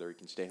whether he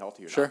can stay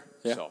healthy or not. Sure.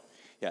 Yeah. So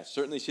yeah,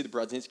 certainly see the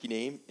Brodzinski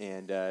name,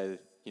 and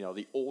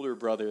the older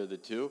brother of the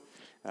two.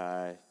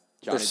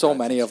 There's so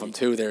many of them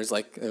too. There's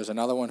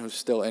another one who's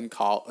still in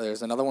college.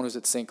 There's another one who's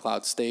at St.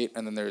 Cloud State,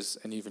 and then there's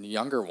an even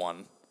younger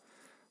one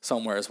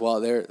somewhere as well.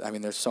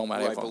 There's so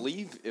many of them. I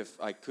believe, if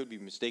I could be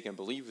mistaken,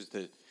 was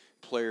the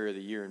player of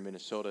the year in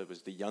Minnesota. It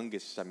was the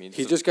youngest. I mean,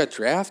 he just got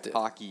drafted.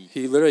 Hockey.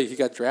 He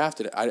got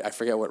drafted. I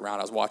forget what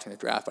round I was watching the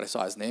draft, but I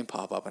saw his name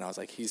pop up, and I was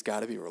like, he's got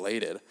to be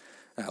related.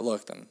 And I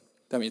looked, and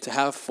to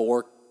have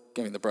the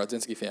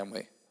Brodzinski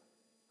family,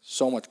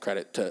 so much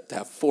credit to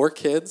have 4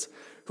 kids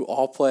who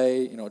all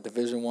play,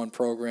 Division I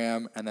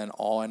program, and then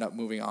all end up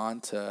moving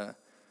on to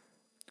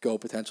go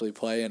potentially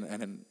play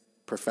in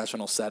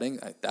professional setting.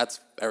 That's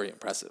very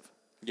impressive.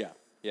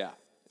 Yeah.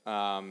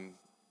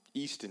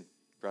 Easton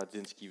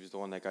Brodzinski was the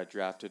one that got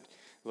drafted.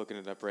 Looking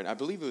it up right now. I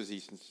believe it was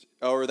Easton.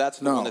 Or that's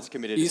the one that's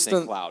committed to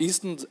St. Cloud.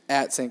 Easton's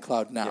at St.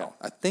 Cloud now. Yeah.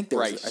 I think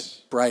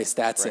there's Bryce.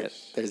 That's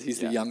Bryce. It. He's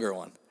the younger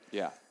one.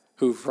 Yeah.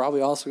 Who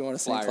probably also going to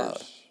St.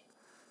 Cloud.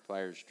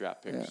 Flyers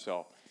draft pick. Yeah.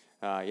 So,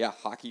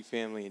 hockey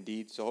family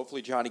indeed. So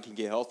hopefully Johnny can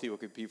get healthy. We'll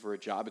compete for a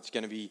job. It's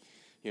going to be,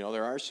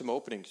 there are some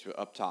openings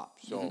up top.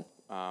 So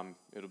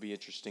it'll be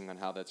interesting on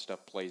how that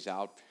stuff plays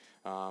out.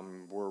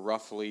 We're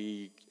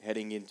roughly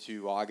heading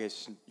into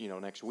August,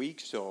 next week.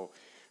 So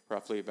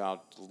roughly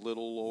about a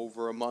little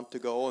over a month to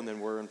go, and then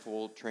we're in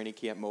full training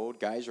camp mode.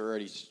 Guys are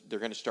they're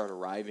going to start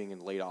arriving in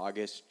late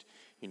August,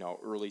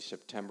 early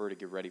September to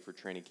get ready for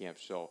training camp.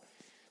 So,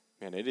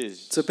 man,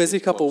 it's a busy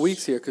couple of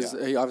weeks here because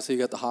obviously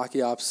you got the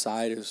hockey ops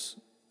side is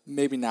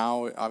maybe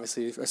now,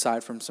 obviously,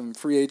 aside from some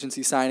free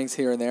agency signings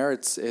here and there,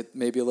 it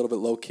may be a little bit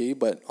low key,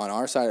 but on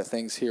our side of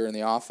things here in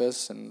the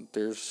office, and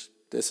this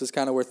is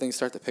kind of where things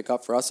start to pick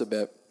up for us a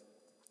bit.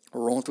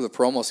 We're rolling through the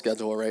promo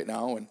schedule right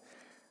now, and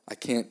I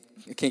can't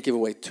give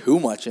away too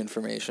much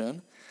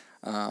information,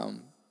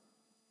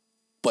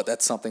 but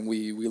that's something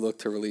we look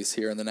to release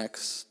here in the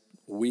next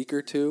week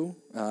or two,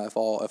 if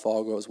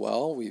all goes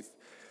well. We've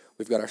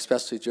got our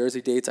specialty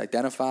jersey dates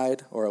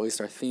identified, or at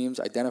least our themes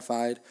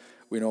identified.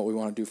 We know what we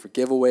want to do for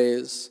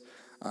giveaways.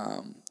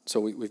 So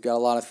we've got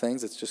a lot of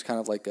things. It's just kind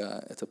of like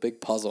it's a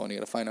big puzzle, and you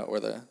got to find out where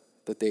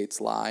the dates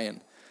lie.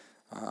 And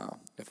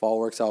if all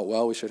works out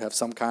well, we should have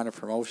some kind of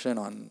promotion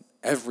on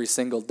every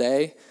single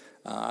day.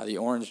 The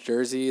orange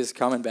jersey is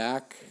coming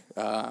back,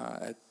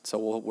 so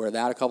we'll wear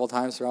that a couple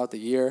times throughout the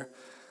year.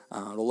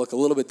 It'll look a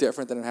little bit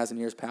different than it has in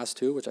years past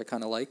too, which I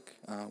kind of like.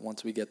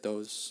 Once we get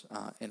those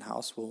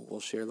in-house, we'll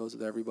share those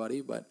with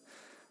everybody. But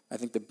I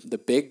think the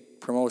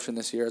big promotion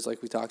this year is,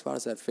 like we talked about,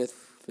 is that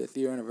fifth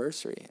year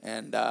anniversary,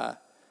 and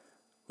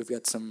we've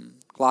got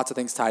lots of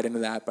things tied into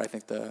that. But I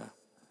think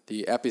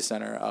the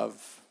epicenter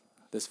of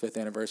this 5th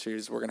anniversary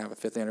is we're gonna have a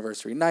 5th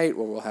anniversary night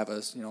where we'll have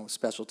a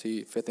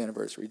specialty 5th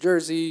anniversary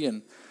jersey,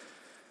 and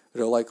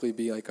it'll likely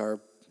be like our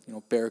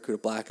Barracuda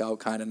blackout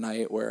kind of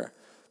night where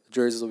the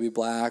jerseys will be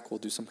black. We'll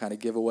do some kind of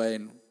giveaway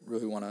and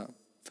really want to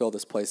fill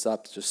this place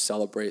up to just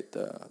celebrate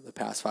the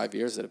past 5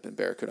 years that have been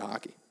Barracuda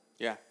hockey.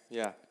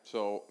 Yeah.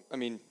 So,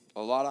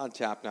 a lot on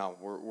tap now.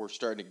 We're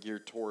starting to gear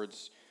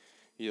towards,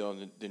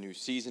 the new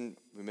season.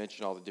 We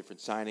mentioned all the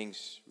different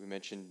signings. We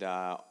mentioned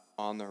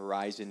on the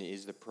horizon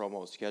is the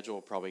promo schedule.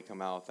 We'll probably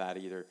come out with that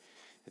either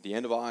at the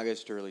end of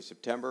August, early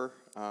September.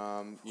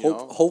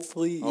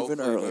 Hopefully even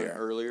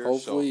earlier.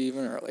 Hopefully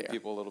even earlier.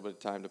 People a little bit of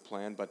time to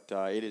plan, but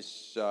it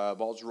is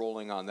balls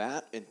rolling on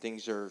that, and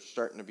things are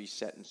starting to be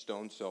set in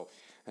stone. So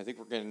I think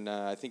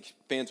I think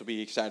fans will be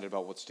excited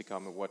about what's to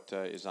come and what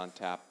is on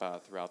tap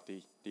throughout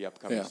the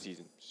upcoming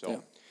season.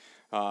 So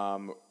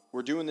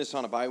we're doing this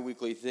on a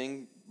bi-weekly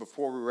thing.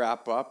 Before we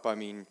wrap up,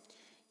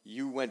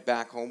 you went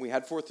back home. We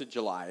had 4th of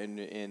July,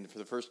 and for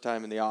the first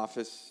time in the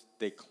office,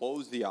 they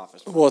closed the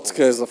office. Well, it's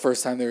because the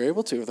first time they were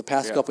able to. The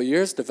past couple of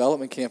years,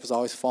 development camp has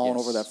always fallen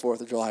over that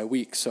 4th of July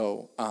week.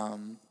 So,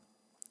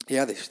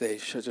 they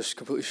should just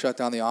completely shut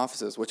down the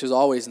offices, which is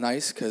always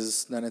nice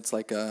because then it's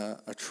like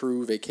a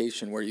true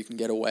vacation where you can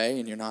get away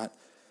and you're not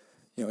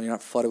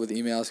flooded with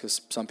emails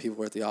because some people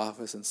were at the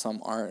office and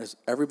some aren't.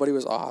 Everybody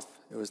was off.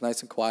 It was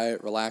nice and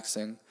quiet,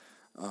 relaxing.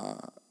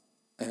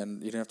 And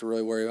you didn't have to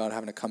really worry about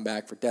having to come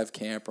back for dev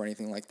camp or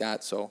anything like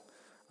that. So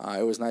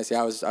it was nice.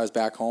 Yeah, I was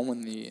back home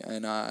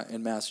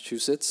in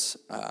Massachusetts.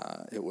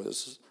 It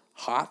was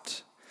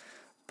hot.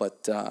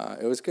 But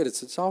it was good.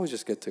 It's always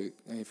just good to,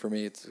 for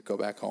me, to go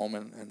back home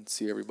and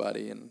see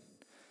everybody and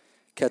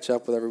catch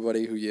up with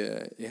everybody who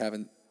you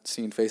haven't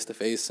seen face to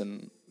face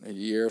in a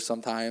year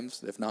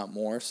sometimes, if not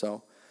more.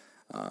 So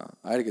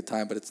I had a good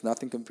time, but it's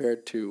nothing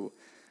compared to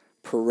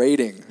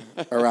parading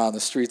around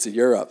the streets of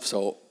Europe.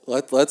 So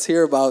let's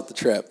hear about the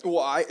trip.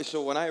 Well,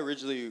 so when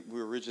we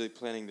were originally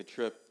planning the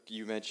trip,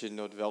 you mentioned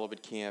no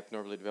development camp.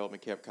 Normally,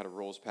 development camp kind of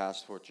rolls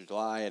past 4th of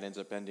July. It ends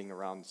up ending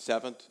around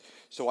 7th.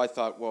 So I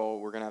thought, well,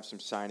 we're going to have some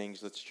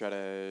signings. Let's try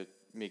to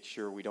make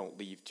sure we don't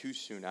leave too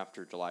soon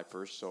after July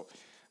 1st. So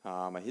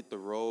I hit the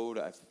road.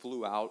 I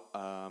flew out,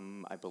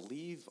 I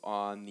believe,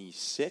 on the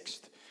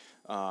 6th.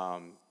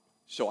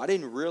 So I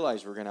didn't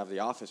realize we were going to have the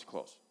office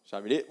closed. So,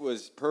 I mean, it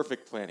was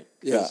perfect planning.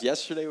 Because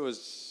yesterday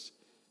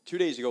 2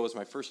 days ago was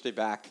my first day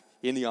back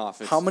in the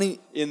office. How many?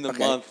 In the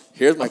month.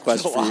 Here's my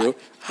question for you.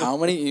 How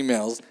many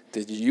emails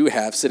did you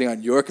have sitting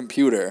on your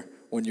computer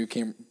when you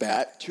came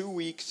back? At 2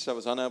 weeks, I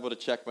was unable to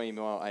check my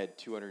email. I had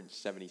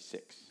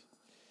 276.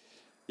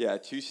 Yeah,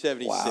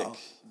 276. Wow.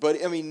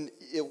 But, I mean,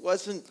 it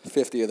wasn't.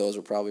 50 of those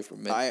were probably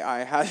from me.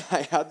 I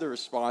had the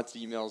response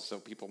emails so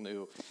people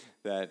knew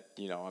that,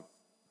 I'm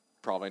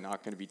probably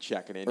not going to be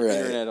checking it. Right.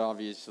 Internet,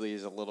 obviously,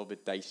 is a little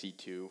bit dicey,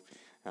 too.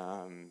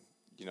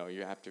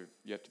 You have to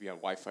be on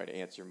Wi-Fi to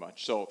answer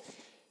much. So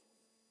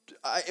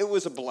it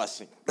was a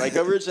blessing. Like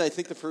originally, I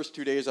think the first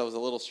 2 days I was a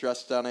little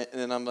stressed on it, and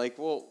then I'm like,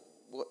 well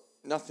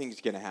nothing's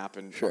going to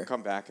happen. Sure. I'll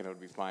come back and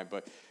it'll be fine.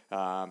 But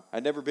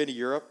I'd never been to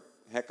Europe.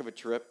 Heck of a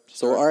trip.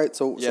 So all right.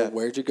 So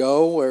where'd you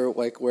go?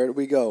 Where did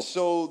we go?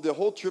 So the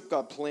whole trip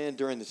got planned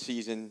during the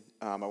season.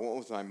 I went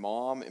with my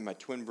mom and my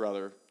twin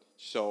brother.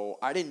 So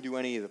I didn't do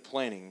any of the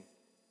planning.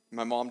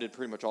 My mom did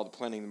pretty much all the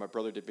planning, and my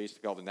brother did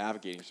basically all the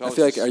navigating. So I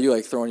feel like, are you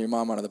like throwing your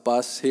mom under the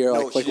bus here?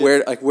 No,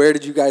 where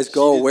did you guys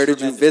go? Where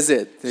did you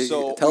visit?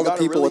 So tell the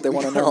people what they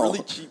want to know. We got a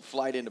really cheap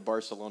flight into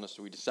Barcelona,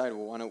 so we decided,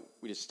 well, why don't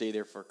we just stay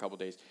there for a couple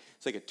of days?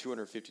 It's like a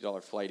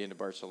 $250 flight into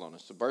Barcelona.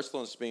 So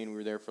Barcelona, Spain, we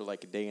were there for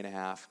like a day and a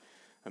half.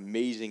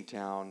 Amazing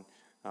town.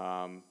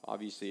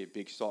 Obviously a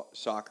big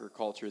soccer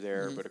culture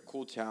there, but a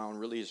cool town,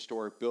 really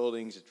historic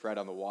buildings. It's right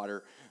on the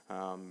water.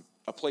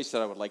 A place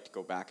that I would like to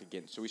go back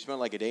again. So we spent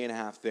like a day and a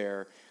half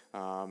there.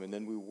 And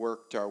then we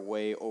worked our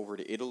way over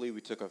to Italy.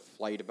 We took a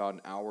flight about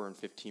an hour and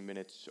 15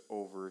 minutes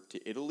over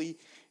to Italy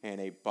and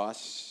a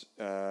bus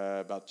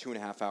about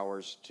 2.5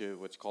 hours to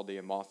what's called the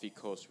Amalfi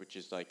Coast, which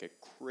is like a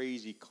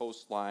crazy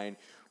coastline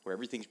where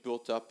everything's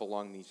built up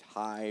along these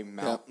high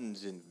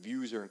mountains and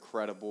views are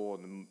incredible.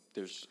 And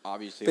there's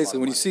obviously basically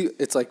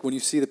when you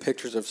see the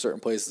pictures of certain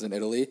places in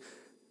Italy,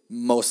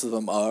 most of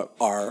them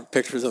are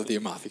pictures of the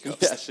Amalfi Coast.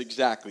 Yes,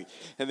 exactly.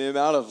 And the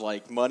amount of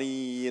like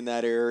money in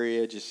that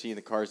area, just seeing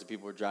the cars that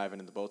people are driving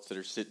and the boats that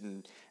are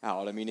sitting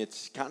out. I mean,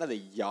 it's kind of the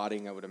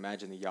yachting. I would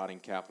imagine the yachting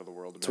capital of the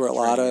world. It's where a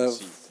lot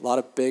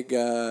of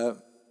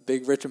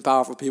big, rich and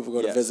powerful people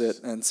go to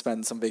visit and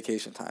spend some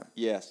vacation time.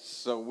 Yes.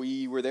 So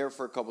we were there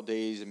for a couple of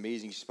days.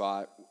 Amazing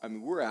spot. I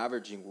mean, we're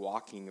averaging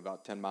walking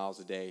about 10 miles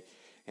a day,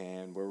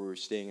 and where we were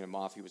staying in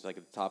Amalfi was like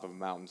at the top of a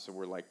mountain. So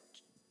we're like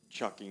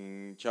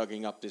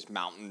chugging up this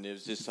mountain. It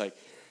was just like,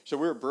 so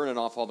we were burning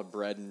off all the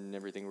bread and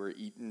everything we were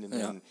eating, and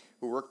then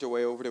we worked our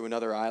way over to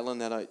another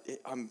island that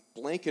I'm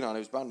blanking on. It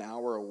was about an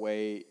hour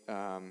away.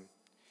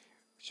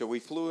 So we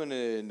flew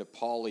into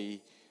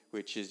Napoli,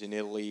 which is in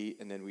Italy,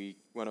 and then we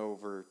went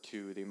over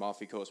to the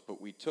Amalfi Coast.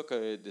 But we took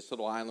this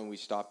little island we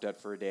stopped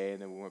at for a day,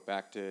 and then we went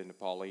back to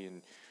Napoli,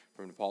 and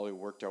from Napoli we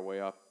worked our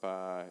way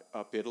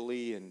up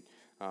Italy and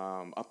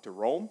up to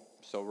Rome.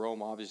 So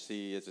Rome,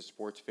 obviously, as a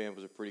sports fan,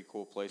 was a pretty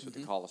cool place with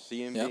the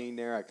Colosseum being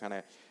there. I kind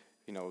of,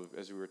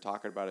 as we were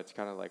talking about, it's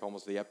kind of like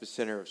almost the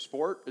epicenter of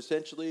sport,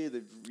 essentially.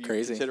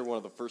 Crazy. Considered one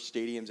of the first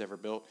stadiums ever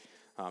built.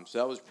 So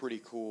that was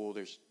pretty cool.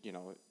 There's,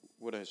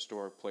 what a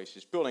historic place.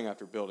 It's building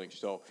after building.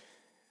 So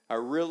I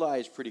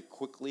realized pretty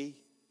quickly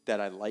that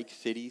I like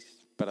cities,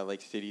 but I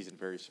like cities in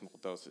very small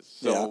doses.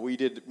 So we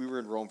were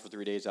in Rome for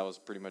 3 days. I was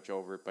pretty much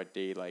over it by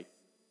day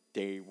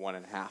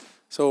 1.5.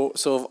 So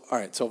all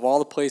right. So of all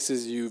the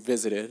places you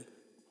visited,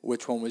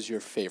 which one was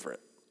your favorite?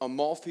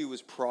 Amalfi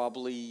was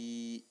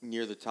probably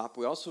near the top.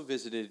 We also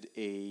visited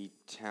a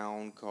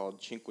town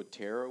called Cinque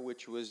Terre,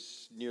 which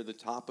was near the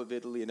top of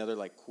Italy, another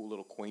like cool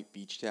little quaint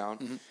beach town.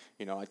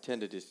 Mm-hmm. I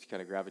tend to just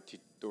kind of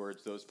gravitate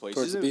towards those places.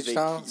 Towards the beach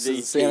town?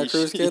 Santa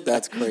Cruz kid?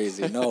 That's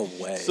crazy. No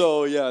way.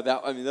 So,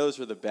 those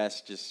were the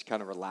best, just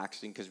kind of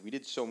relaxing, because we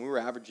were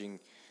averaging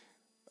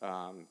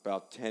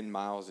about 10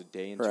 miles a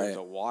day in terms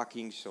of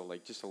walking, so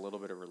like just a little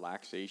bit of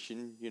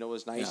relaxation,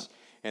 was nice. Yeah.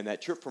 And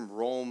that trip from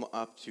Rome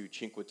up to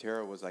Cinque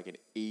Terre was like an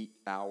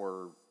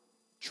 8-hour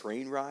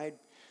train ride.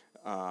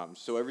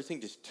 So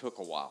everything just took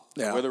a while.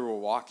 Yeah. Whether we're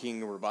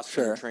walking or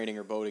busing or training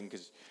or boating,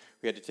 because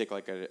we had to take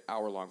like an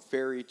hour-long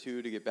ferry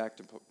to get back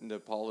to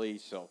Napoli.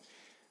 So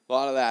a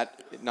lot of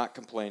that, not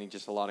complaining,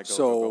 just a lot of go.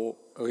 So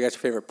we got your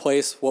favorite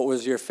place. What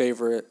was your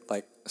favorite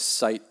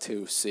site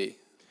to see?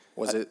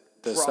 Was it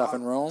the stuff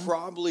in Rome?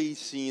 Probably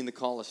seeing the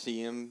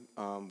Colosseum.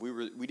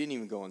 We didn't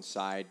even go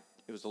inside.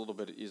 It was a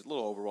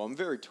little overwhelming.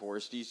 Very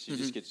touristy. So you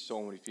just get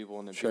so many people,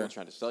 and then people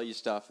trying to sell you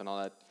stuff and all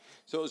that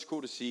So it was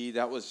cool to see.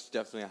 That was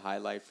definitely a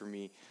highlight for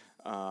me.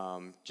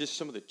 Just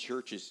some of the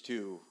churches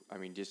too. I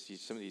mean, just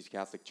some of these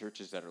Catholic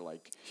churches that are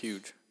like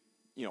Huge.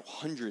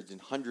 Hundreds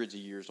and hundreds of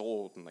years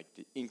old, and like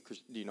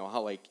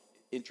how like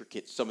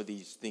intricate some of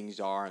these things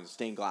are, and the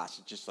stained glass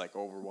is just like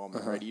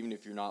overwhelming, right? Even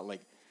if you're not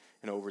like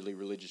an overly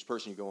religious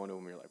person, you go into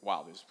them and you're like,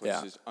 wow, this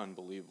place is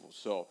unbelievable.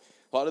 So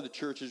a lot of the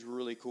churches were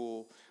really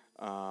cool.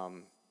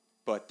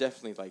 But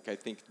definitely, like, I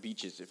think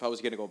beaches. If I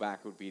was going to go back,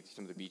 it would be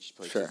some of the beach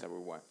places that we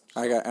went.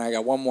 So. I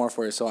got one more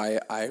for you. So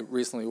I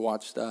recently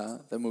watched the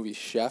movie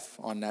Chef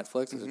on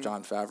Netflix. It's a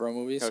Jon Favreau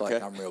movie. So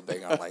like I'm real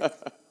big on like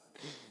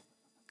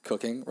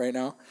cooking right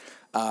now.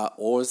 What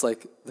was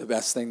like the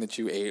best thing that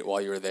you ate while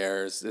you were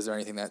there? Is there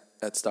anything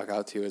that stuck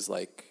out to you as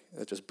like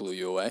that just blew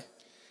you away?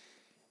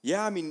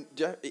 Yeah, I mean,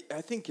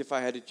 I think if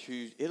I had to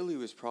choose, Italy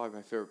was probably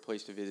my favorite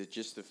place to visit.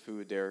 Just the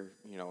food there,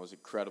 was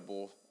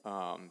incredible.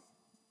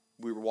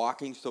 We were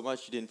walking so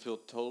much, you didn't feel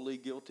totally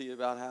guilty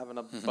about having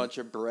a bunch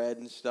of bread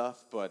and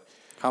stuff. But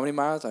how many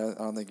miles? I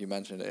don't think you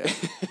mentioned it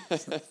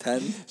yet.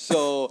 10?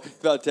 So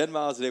about 10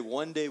 miles a day.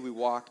 One day we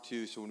walked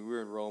so when we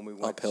were in Rome, we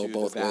went uphill to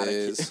both the Vatican.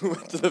 ways. We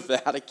went to the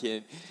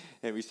Vatican,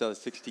 and we saw the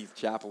 16th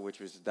Chapel,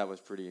 that was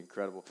pretty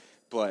incredible.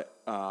 But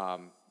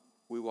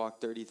we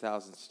walked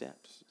 30,000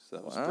 steps. So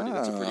that was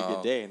that's a pretty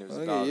good day, and it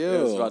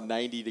was about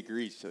 90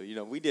 degrees. So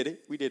we did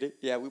it.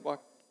 Yeah, we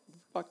walked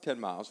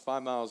 10 miles,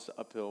 5 miles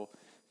uphill.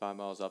 5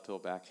 miles uphill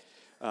back.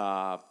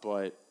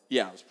 But,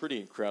 yeah, it was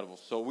pretty incredible.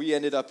 So we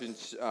ended up in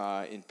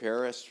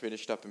Paris,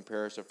 finished up in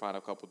Paris our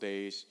final couple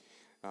days,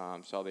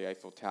 saw the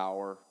Eiffel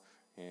Tower,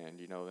 and,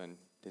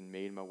 then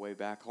made my way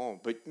back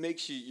home. But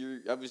makes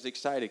I was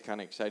kind of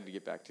excited to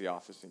get back to the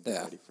office and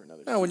get ready for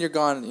another season. When you're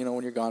gone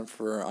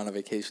on a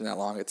vacation that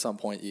long, at some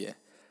point,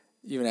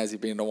 even as you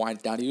begin to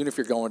wind down, even if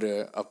you're going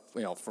to,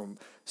 from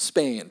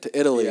Spain to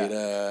Italy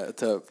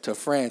to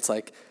France,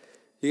 like,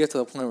 you get to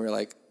the point where you're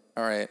like,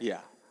 all right. Yeah.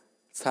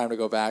 It's time to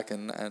go back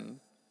and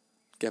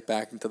get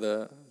back into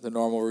the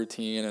normal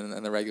routine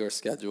and the regular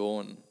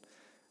schedule and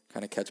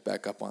kind of catch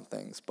back up on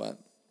things. But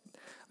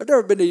I've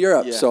never been to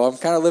Europe, so I'm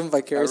kind of living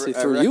vicariously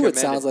through you. It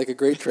sounds like a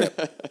great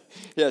trip.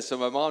 Yeah, so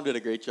my mom did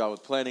a great job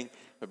with planning.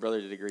 My brother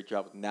did a great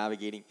job with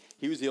navigating.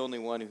 He was the only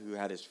one who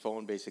had his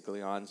phone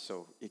basically on,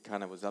 so it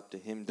kind of was up to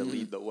him to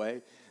lead the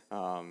way.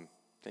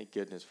 Thank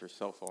goodness for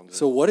cell phones.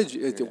 So what did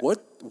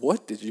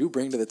you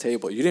bring to the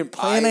table? You didn't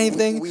plan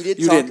anything. We did.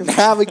 You didn't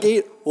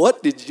navigate.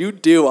 What did you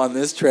do on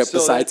this trip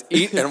besides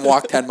eat and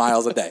walk 10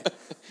 miles a day?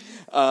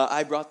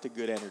 I brought the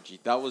good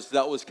energy. That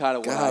was kind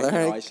of what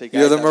I say.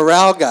 You're the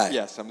morale guy.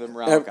 Yes, I'm the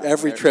morale guy.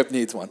 Every trip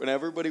needs one. When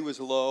everybody was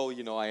low,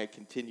 I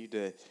continued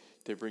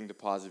to bring the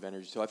positive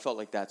energy. So I felt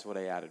like that's what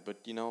I added. But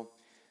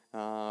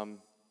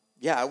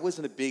I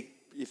wasn't a big.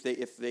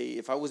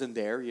 If I wasn't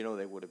there,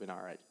 they would have been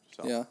all right.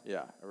 So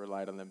I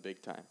relied on them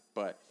big time.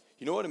 But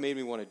you know what it made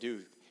me want to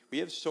do? We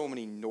have so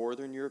many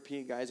Northern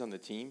European guys on the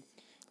team.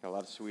 Got a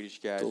lot of Swedish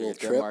guys,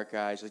 Denmark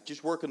guys, like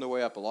just working their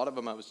way up. A lot of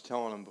them, I was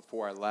telling them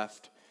before I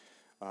left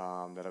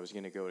that I was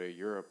going to go to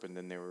Europe, and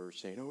then they were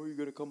saying, "Oh, you're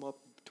going to come up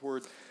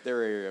toward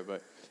their area."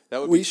 But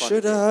that would be fun. We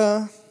should.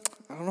 I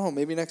don't know.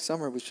 Maybe next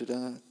summer we should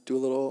do a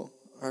little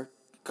our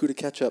Cuda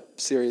catch-up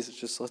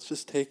series. Let's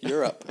just take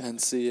Europe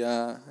and see.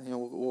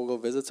 We'll go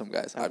visit some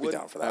guys. I'd be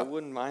down for that. I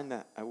wouldn't mind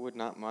that. I would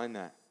not mind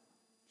that.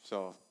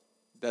 So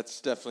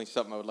that's definitely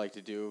something I would like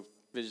to do.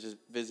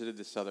 Visited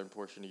the southern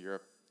portion of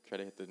Europe. Try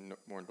to hit the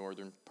more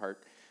northern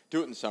part.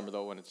 Do it in the summer,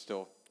 though, when it's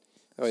still...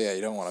 Oh, yeah,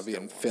 you don't want to be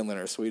in Finland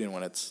or Sweden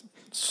when it's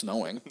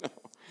snowing.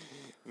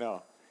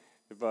 No.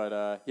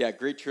 But,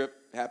 great trip.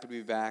 Happy to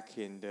be back,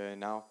 and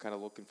now kind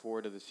of looking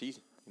forward to the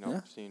season.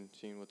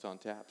 Seeing what's on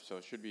tap. So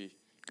it should be...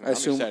 I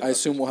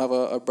assume we'll have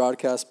a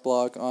broadcast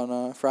blog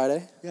on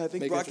Friday. Yeah, I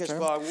think broadcast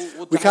blog.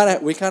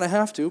 We kind of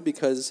have to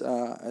because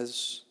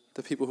as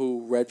the people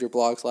who read your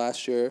blogs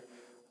last year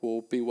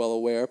will be well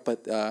aware,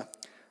 but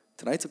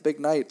tonight's a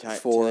big night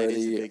for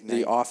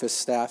the office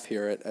staff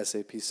here at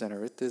SAP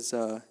Center.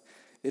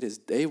 It is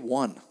day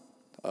one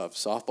of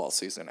softball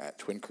season at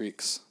Twin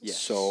Creeks. Yes.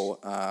 So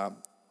a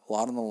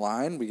lot on the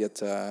line.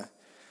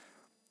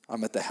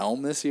 I'm at the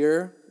helm this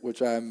year,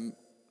 which I'm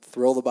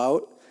thrilled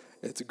about.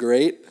 It's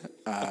great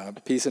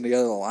piecing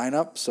together the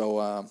lineup. So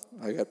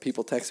I got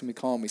people texting me,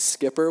 calling me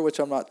Skipper, which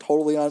I'm not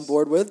totally on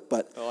board with,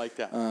 but I like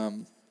that.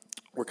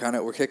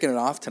 We're kicking it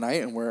off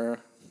tonight, and we're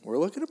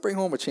looking to bring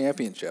home a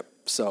championship.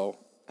 So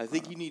I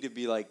think you need to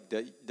be like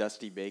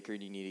Dusty Baker,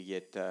 and you need to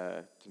get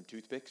some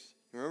toothpicks.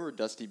 Remember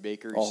Dusty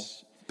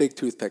Baker's big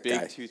toothpick guy.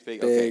 Big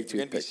toothpick. Okay, you're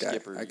gonna be guy.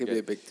 Skipper. I could be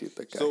a big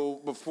toothpick guy. So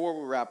before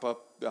we wrap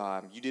up,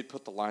 you did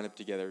put the lineup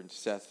together, and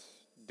Seth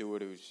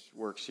Dewitt, who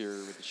works here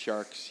with the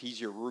Sharks, he's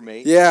your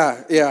roommate.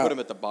 Yeah. You put him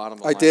at the bottom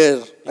of the lineup. I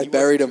did. I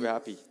buried him. Too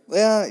happy.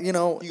 Yeah, You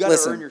got to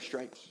earn your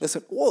stripes.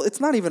 Listen, well,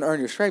 it's not even earn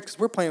your stripes because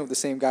we're playing with the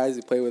same guys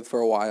we played with for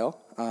a while.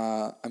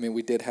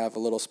 We did have a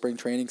little spring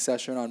training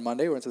session on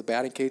Monday. We went to the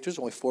batting cages.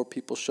 Only 4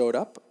 people showed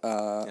up.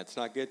 That's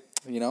not good.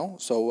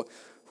 So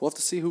we'll have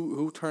to see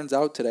who turns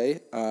out today.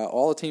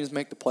 All the teams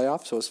make the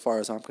playoffs, so as far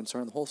as I'm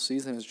concerned, the whole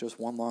season is just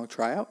one long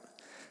tryout.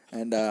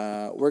 And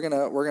we're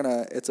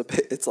gonna.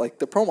 It's like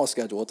the promo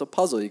schedule. It's a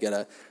puzzle. You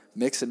gotta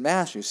mix and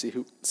match. You see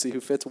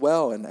who fits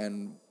well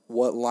and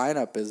what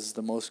lineup is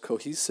the most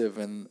cohesive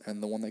and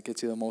the one that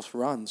gets you the most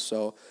runs.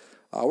 So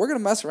we're gonna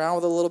mess around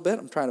with it a little bit.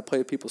 I'm trying to play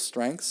to people's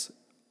strengths.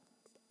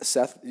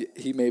 Seth,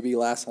 he may be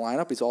last in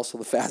lineup. He's also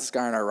the fastest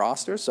guy on our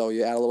roster, so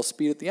you add a little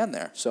speed at the end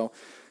there. So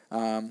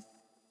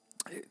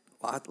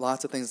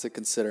lots of things to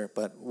consider,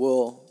 but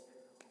we'll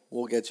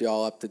get you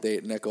all up to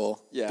date. Nick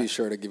will be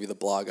sure to give you the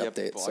blog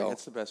update. Blog. So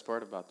that's the best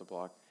part about the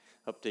blog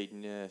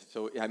updating.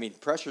 So I mean,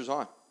 pressure's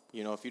on.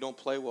 If you don't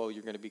play well,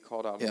 you're going to be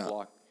called out on the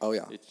blog. Oh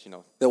yeah. It's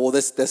Well,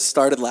 this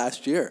started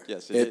last year.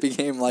 Yes, it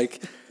became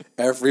like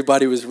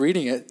everybody was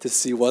reading it to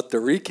see what the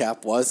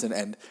recap was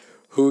and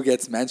who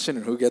gets mentioned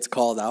and who gets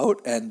called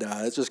out, and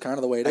it's just kind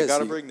of the way it is. I got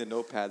to bring the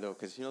notepad though,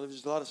 because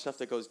there's a lot of stuff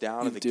that goes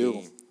down in the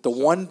game. The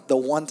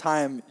one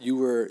time you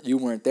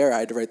weren't there, I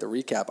had to write the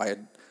recap. I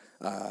had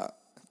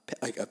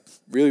like a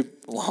really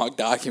long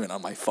document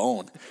on my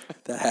phone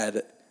that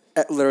had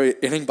literally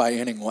inning by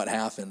inning what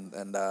happened,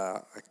 and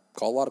I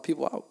called a lot of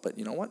people out. But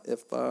you know what?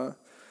 If you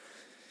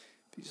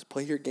just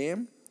play your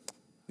game,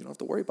 you don't have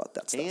to worry about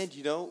that stuff.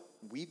 And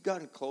we've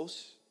gotten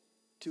close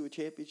to a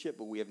championship,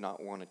 but we have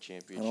not won a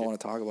championship. I don't want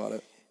to talk about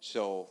it.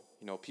 So,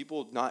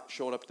 people not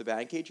showing up to the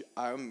batting cage,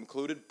 I'm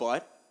included,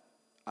 but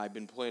I've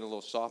been playing a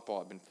little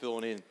softball. I've been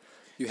filling in.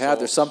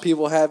 There's some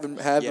people have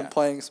been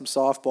playing some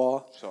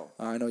softball. So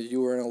I know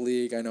you were in a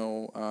league. I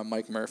know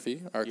Mike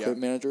Murphy, our equipment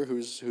manager,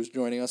 who's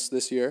joining us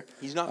this year.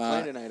 He's not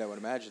playing tonight, I would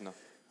imagine, though.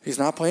 He's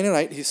not playing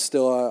tonight. He's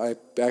still. I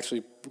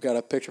actually got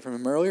a picture from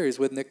him earlier. He's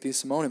with Nick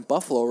DeSimone in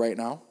Buffalo right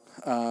now.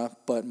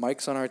 But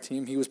Mike's on our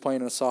team. He was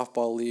playing in a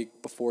softball league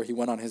before he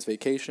went on his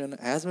vacation.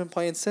 Hasn't been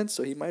playing since,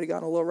 so he might have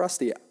gotten a little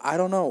rusty. I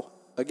don't know.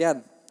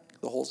 Again,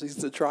 the whole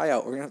season's a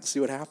tryout. We're going to have to see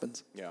what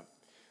happens. Yeah.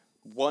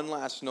 One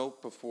last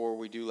note before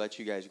we do let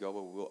you guys go,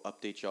 but we'll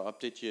update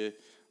you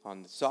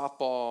on the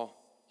softball,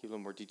 give a little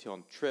more detail on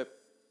the trip,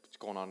 what's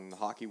going on in the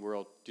hockey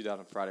world. Do that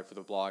on Friday for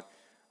the blog.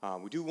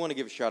 We do want to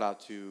give a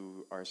shout-out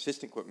to our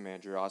assistant equipment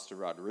manager, Austin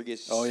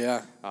Rodriguez. Oh,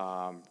 yeah.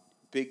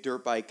 Big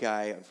dirt bike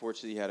guy.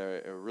 Unfortunately, he had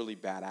a really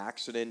bad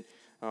accident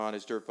on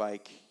his dirt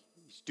bike.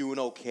 He's doing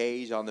okay.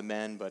 He's on the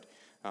mend, but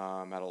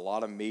had a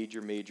lot of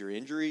major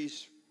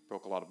injuries.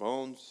 Broke a lot of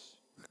bones.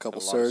 A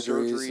couple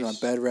surgeries, on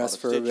bed rest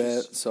for a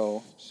bit.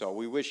 So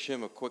we wish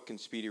him a quick and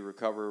speedy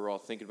recovery. We're all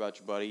thinking about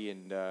you, buddy,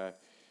 and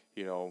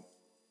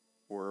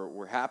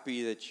we're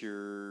happy that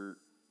you're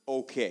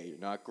okay. You're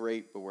not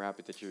great, but we're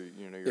happy that you're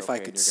if okay. I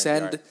could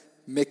send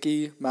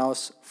Mickey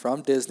Mouse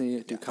from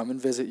Disney to come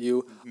and visit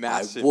you,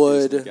 Massive I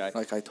would. Disney guy.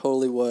 Like I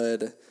totally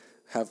would.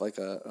 Have like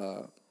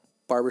a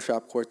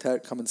barbershop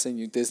quartet come and sing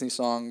you Disney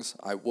songs.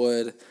 I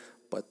would,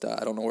 but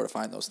I don't know where to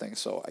find those things,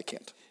 so I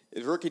can't.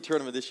 His rookie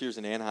tournament this year's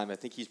in Anaheim. I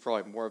think he's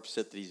probably more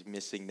upset that he's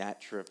missing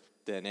that trip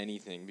than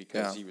anything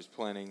because he was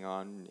planning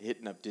on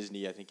hitting up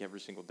Disney, I think, every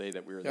single day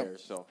that we were there.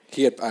 So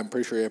I'm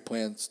pretty sure he had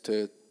plans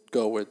to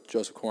go with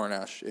Joseph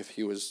Coronash if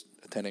he was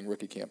attending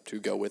rookie camp to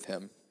go with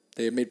him.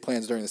 They had made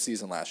plans during the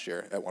season last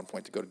year at one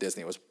point to go to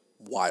Disney. It was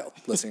wild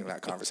listening to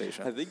that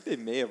conversation. I think they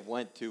may have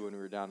went to when we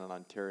were down in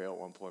Ontario at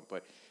one point,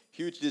 but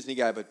huge Disney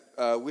guy.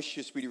 But wish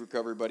you a speedy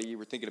recovery, buddy.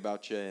 We're thinking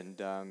about you,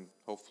 and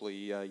hopefully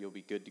you'll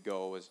be good to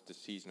go as the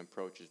season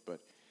approaches.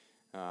 But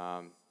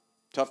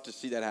tough to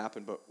see that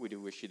happen, but we do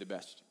wish you the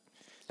best.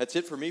 That's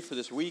it for me for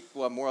this week.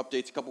 We'll have more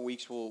updates. A couple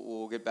weeks,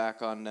 we'll get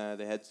back on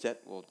the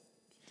headset. We'll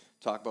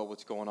talk about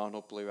what's going on.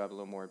 Hopefully we'll have a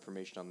little more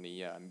information on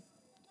the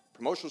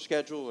promotional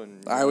schedule.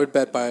 And I would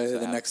bet by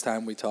the next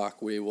time we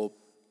talk, we will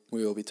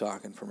be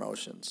talking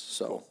promotions.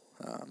 So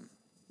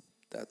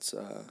that's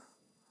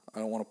I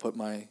don't want to put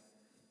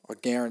a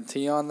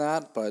guarantee on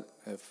that, but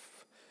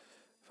if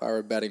I were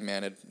a betting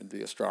man, it'd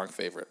be a strong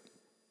favorite.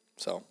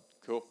 So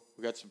cool.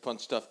 We got some fun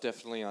stuff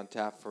definitely on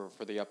tap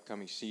for the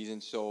upcoming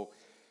season. So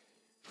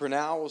for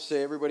now, we'll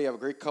say everybody have a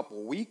great couple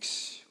of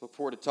weeks. Look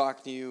forward to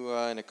talking to you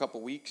in a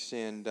couple of weeks,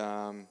 and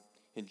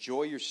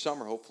enjoy your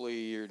summer. Hopefully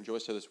you enjoy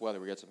some of this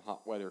weather. We got some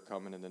hot weather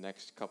coming in the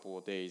next couple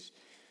of days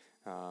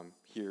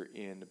here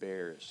in the Bay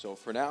Area. So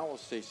for now, we'll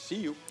say see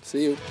you.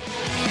 See you.